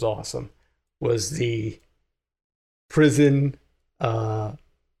 this film's awesome, was the prison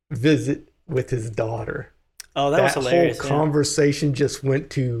visit with his daughter. Oh, that was hilarious. Whole yeah. conversation just went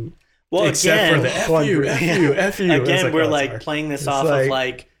to Well, except for again, the F you, F you. It's again, we're oh, like sorry. playing this It's off like- of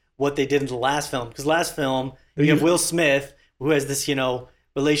like what they did in the last film. Because last film, you have Will Smith, who has this,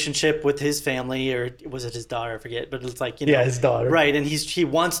 relationship with his family, or was it his daughter? I forget. But it's like, his daughter. right? And he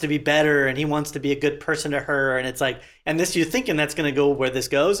wants to be better, and he wants to be a good person to her, and it's like, and this you're thinking that's going to go where this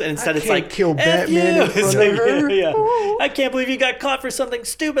goes, and instead it's can't like, kill F Batman you! in front It's of like, her. yeah. I can't believe you got caught for something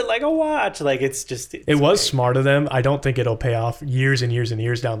stupid like a watch. Like it's just It was smart of them. I don't think it'll pay off years and years and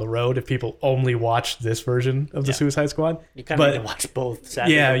years down the road if people only watch this version of the Suicide Squad. You kind of But need to watch both.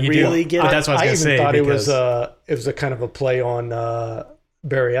 Sadly, yeah, to you really do. get But it. that's what I was I gonna even say. thought because it was a kind of a play on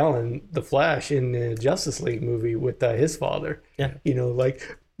Barry Allen, the Flash, in the Justice League movie with his father. Yeah.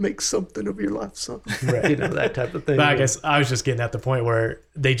 Like make something of your life, son. Right. That type of thing. But I guess I was just getting at the point where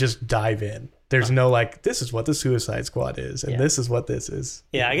they just dive in. There's no like, this is what the Suicide Squad is, and Yeah. this is what this is.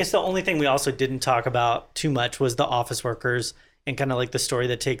 Yeah, I guess the only thing we also didn't talk about too much was the office workers and kind of like the story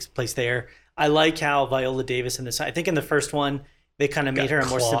that takes place there. I like how Viola Davis in this, I think in the first one, they kind of made her a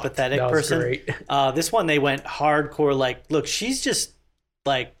more clocked. sympathetic That was person. great. This one, they went hardcore, like, look, she's just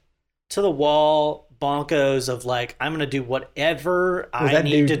like to the wall bonkos of like, I'm going to do whatever I that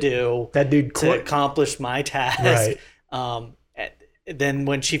need dude- to do That dude to quit. accomplish my task. Right. Then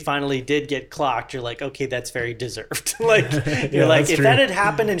when she finally did get clocked, you're like, okay, that's very deserved. Like, you're Yeah, like, that's if true. that had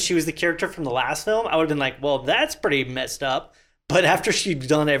happened and she was the character from the last film, I would have been like, well, that's pretty messed up. But after she'd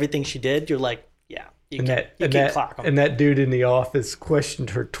done everything she did, you're like, yeah, you can clock them. And that dude in the office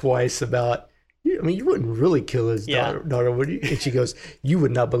questioned her twice about, I mean, you wouldn't really kill his Yeah. daughter, would you? And she goes, you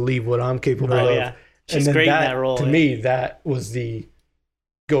would not believe what I'm capable Oh, of. yeah. She's and then great in that role, To yeah. me, that was the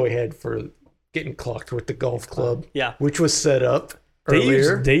go ahead for getting clocked with the golf club, Yeah. which was set up They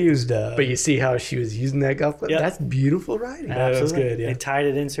earlier. used but you see how she was using that golf club? Yeah. That's beautiful writing. that was Absolutely. good, yeah. They tied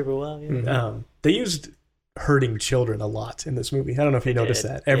it in super well. Yeah. Mm-hmm. They used hurting children a lot in this movie. I don't know if you noticed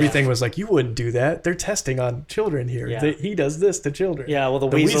did, that. Everything was like, you wouldn't do that. They're testing on children here. Yeah. He does this to children. Yeah, well, the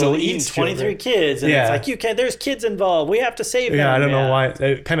weasel eating eats 23 children. kids, and Yeah. it's like, you can't, there's kids involved. We have to save them. Yeah, I don't know Yeah. why.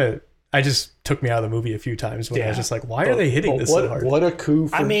 It kind of, I just took me out of the movie a few times when I was Yeah. just like, why are they hitting this what, so hard? What a coup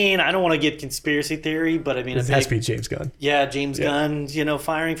for I mean, I don't want to get conspiracy theory, but I mean, It has to be James Gunn. yeah, James Gunn,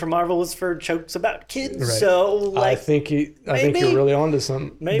 firing from Marvel was for jokes about kids. Right. So, I like, think maybe. you're really onto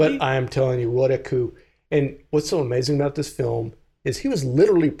something. Maybe. But I am telling you, what a coup! And what's so amazing about this film is he was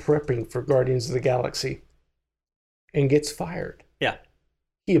literally prepping for Guardians of the Galaxy, and gets fired. yeah,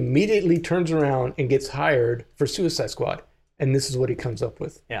 He immediately turns around and gets hired for Suicide Squad, and this is what he comes up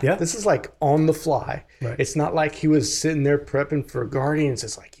with. Yeah. This is like on the fly. Right. It's not like he was sitting there prepping for Guardians.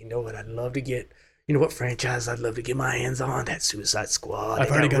 It's like, you know what, I'd love to get. You know what franchise I'd love to get my hands on? That Suicide Squad.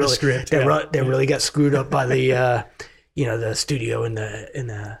 I've already got a script, They, yeah. they really got screwed up by the, the studio and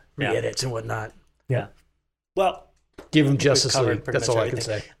the re-edits and whatnot. Yeah. well, Give them Justice covered League. pretty That's much all I can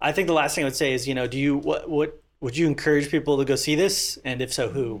everything. say. I think the last thing I would say is, do you what would you encourage people to go see this, and if so,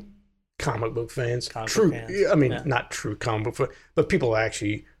 who? Comic book fans. Comic book true. fans. I mean, Yeah. not true comic book fans, but people who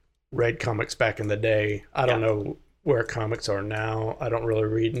actually read comics back in the day. I don't know where comics are now. I don't really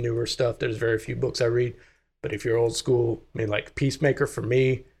read newer stuff. There's very few books I read. But if you're old school, I mean, like Peacemaker for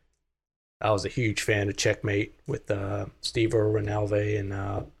me, I was a huge fan of Checkmate with Steve Irwin, Alvey,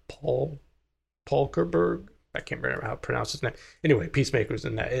 and Paul Kerberg. I can't remember how to pronounce his name. Anyway, Peacemaker's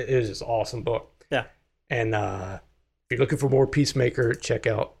in that. It is this awesome book. Yeah. And if you're looking for more Peacemaker, check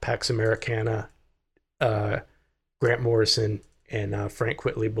out Pax Americana, Grant Morrison, and Frank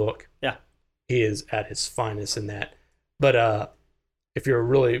Whitley book. Yeah. He is at his finest in that. But if you're a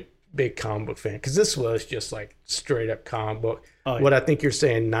really big comic book fan, because this was just like straight up comic book. Oh, yeah. What I think you're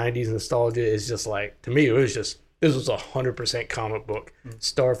saying 90s nostalgia is just like, to me, it was just, this was 100% comic book.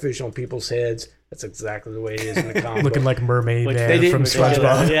 Starfish on people's heads. That's exactly the way it is in the comic Looking book. like Mermaid Which Man they didn't from explain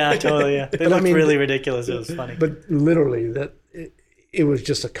SpongeBob. Yeah, totally. Yeah, they But I looked mean, really ridiculous. It was funny. But literally, that it was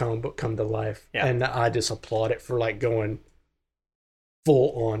just a comic book come to life. Yeah. And I just applaud it for like going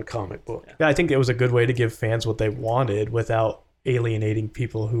full on comic book. Yeah, I think it was a good way to give fans what they wanted without alienating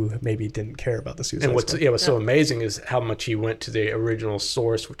people who maybe didn't care about the Suicide And what's Squad. so amazing is how much he went to the original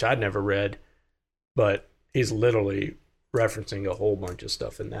source, which I'd never read, but he's literally referencing a whole bunch of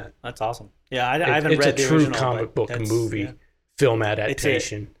stuff in that. That's awesome. Yeah, I haven't It's read a the true original, comic but book that's- movie yeah. film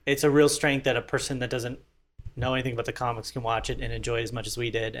adaptation. It's a real strength that a person that doesn't know anything about the comics can watch it and enjoy it as much as we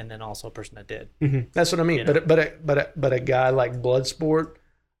did, and then also a person that did. That's what I mean. You know? But a guy like Bloodsport,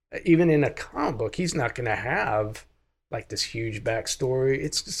 even in a comic book, he's not going to have like this huge backstory.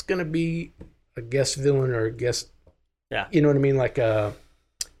 It's just going to be a guest villain or a guest. Yeah. You know what I mean? Like a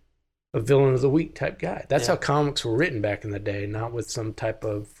villain of the week type guy. That's Yeah. how comics were written back in the day, not with some type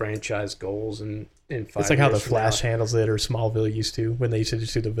of franchise goals and in 5 It's like how the years from Flash now. handles it, or Smallville used to, when they used to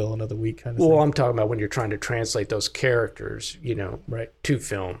just do the villain of the week kind of Well, thing. I'm talking about when you're trying to translate those characters, Right. to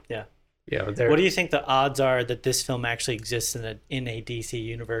film. Yeah. Yeah. What do you think the odds are that this film actually exists in a DC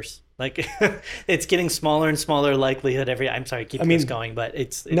universe? Like, it's getting smaller and smaller likelihood every. I'm sorry, keep this going, but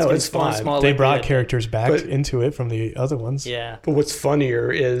it's No, getting it's smaller and fine. smaller They brought likelihood. characters back But- into it from the other ones. Yeah, But what's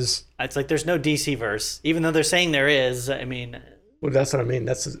funnier is, it's like there's no DC verse, even though they're saying there is. I mean, well, that's what I mean.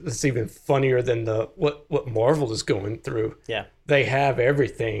 That's even funnier than what Marvel is going through. yeah, They have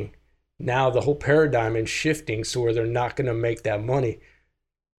everything. Now the whole paradigm is shifting, so where they're not going to make that money.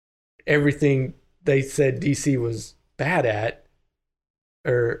 Everything they said DC was bad at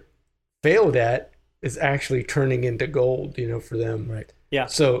or failed at is actually turning into gold, for them. Right. yeah.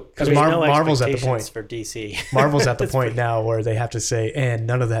 So, Because There's no Marvel's at the expectations point. for DC. Marvel's at the point now where they have to say, and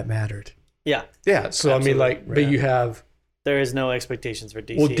none of that mattered. Yeah. Yeah. So I mean, like, but you have There is no expectations for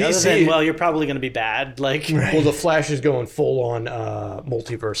DC. Well, Other DC than, well, you're probably going to be bad. Like, well, the Flash is going full on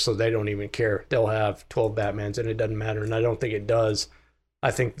multiverse, so they don't even care. They'll have 12 Batmans, and it doesn't matter. And I don't think it does.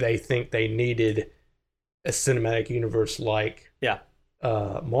 I think they needed a cinematic universe like yeah,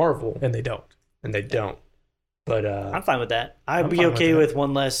 Marvel, And they don't. and they don't. But I'm fine with that. I'd I'm be fine with okay that. with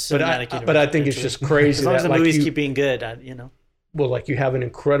one less cinematic universe. but I think it's eventually. just crazy as long as that the like movies you, keep being good, you know. well, like you have an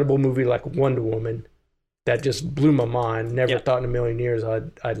incredible movie like Wonder Woman that just blew my mind. Never Yeah. thought in a million years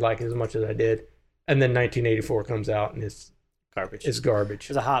I'd like it as much as I did. And then 1984 comes out and it's Garbage. garbage.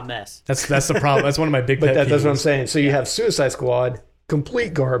 It's a hot mess. That's the problem. That's one of my big But pet that's what I'm peeves. saying. So you have Suicide Squad,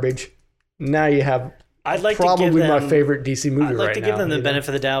 complete garbage. Now you have I'd like probably to give them, my favorite DC movie I'd like right to now. give them the you know? benefit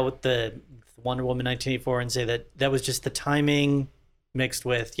of the doubt with the Wonder Woman 1984 and say that that was just the timing mixed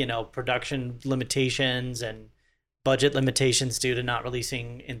with, you know, production limitations and budget limitations due to not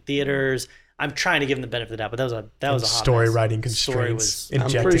releasing in theaters. I'm trying to give them the benefit of the doubt, but that was a hot story mess. writing Story constraints. was- I'm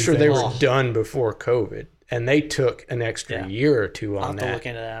injecting pretty sure they things. were done before COVID, and they took an extra Yeah. year or two I'll on have to look that.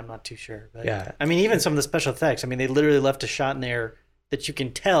 into that. I'm not too sure. But Yeah. I mean, even some of the special effects. I mean, they literally left a shot in there that you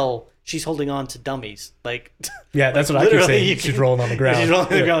can tell she's holding on to dummies. Like, Yeah, that's what I keep literally, saying. you She's can- rolling on the ground. she's rolling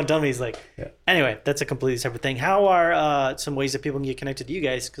on the Yeah. ground dummies. Like, Yeah. anyway, that's a completely separate thing. How are some ways that people can get connected to you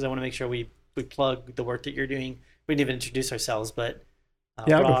guys? Because I want to make sure we plug the work that you're doing. We didn't even introduce ourselves, but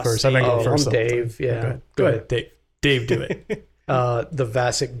Yeah, I'll go Ross, first. I might Dave, go Oh, first. I'm the whole time. Dave. Yeah. Go ahead, Dave. Dave, do it.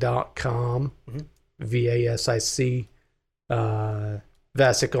 Thevasic.com, VASIC,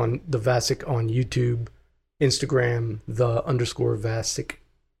 Vasic on YouTube, Instagram, _Vasic.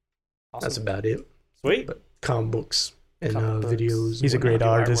 Awesome. That's about it. Sweet. But comic books and Comic books. videos. He's a and great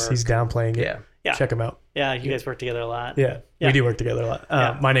whatnot. artist. artwork. He's downplaying it. Yeah. Yeah. Check him out. Yeah, you guys work together a lot. Yeah, Yeah. we do work together a lot.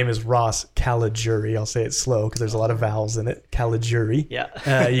 Yeah. My name is Ross Caligiuri. I'll say it slow because there's a lot of vowels in it. Caligiuri.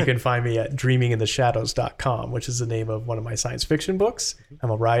 Yeah. You can find me at dreamingintheshadows.com, which is the name of one of my science fiction books.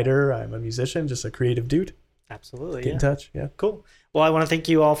 I'm a writer. I'm a musician, just a creative dude. Absolutely. Get Yeah. in touch. Yeah. Cool. Well, I want to thank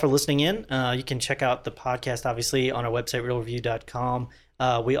you all for listening in. You can check out the podcast, obviously, on our website, realreview.com.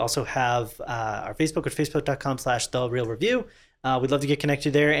 We also have our Facebook at facebook.com/therealreview. We'd love to get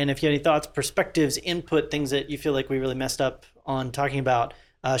connected there. And if you have any thoughts, perspectives, input, things that you feel like we really messed up on talking about,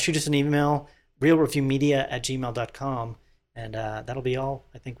 shoot us an email, realreviewmedia@gmail.com. And that'll be all.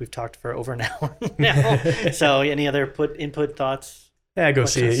 I think we've talked for over an hour now. So any other input, thoughts? Yeah, go What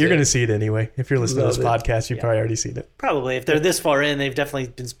see can I it. You're say? going to see it anyway. If you're listening to this Love it. podcast, you've probably already seen it. Probably. If they're this far in, they've definitely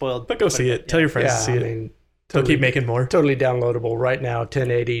been spoiled. But go see it. Tell your friends Yeah, to see I it. mean, They'll keep making more. totally downloadable right now.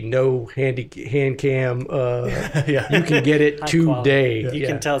 1080, no hand cam. Yeah. You can get it High quality. today. You Yeah.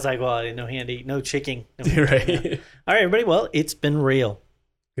 can tell it's high quality, no handy, no shaking. No You're right. Yeah. All right, everybody. Well, it's been real.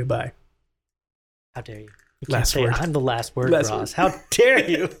 Goodbye. How dare you? You Last can't say word. I'm the last word, Last Ross. How dare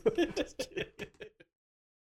you?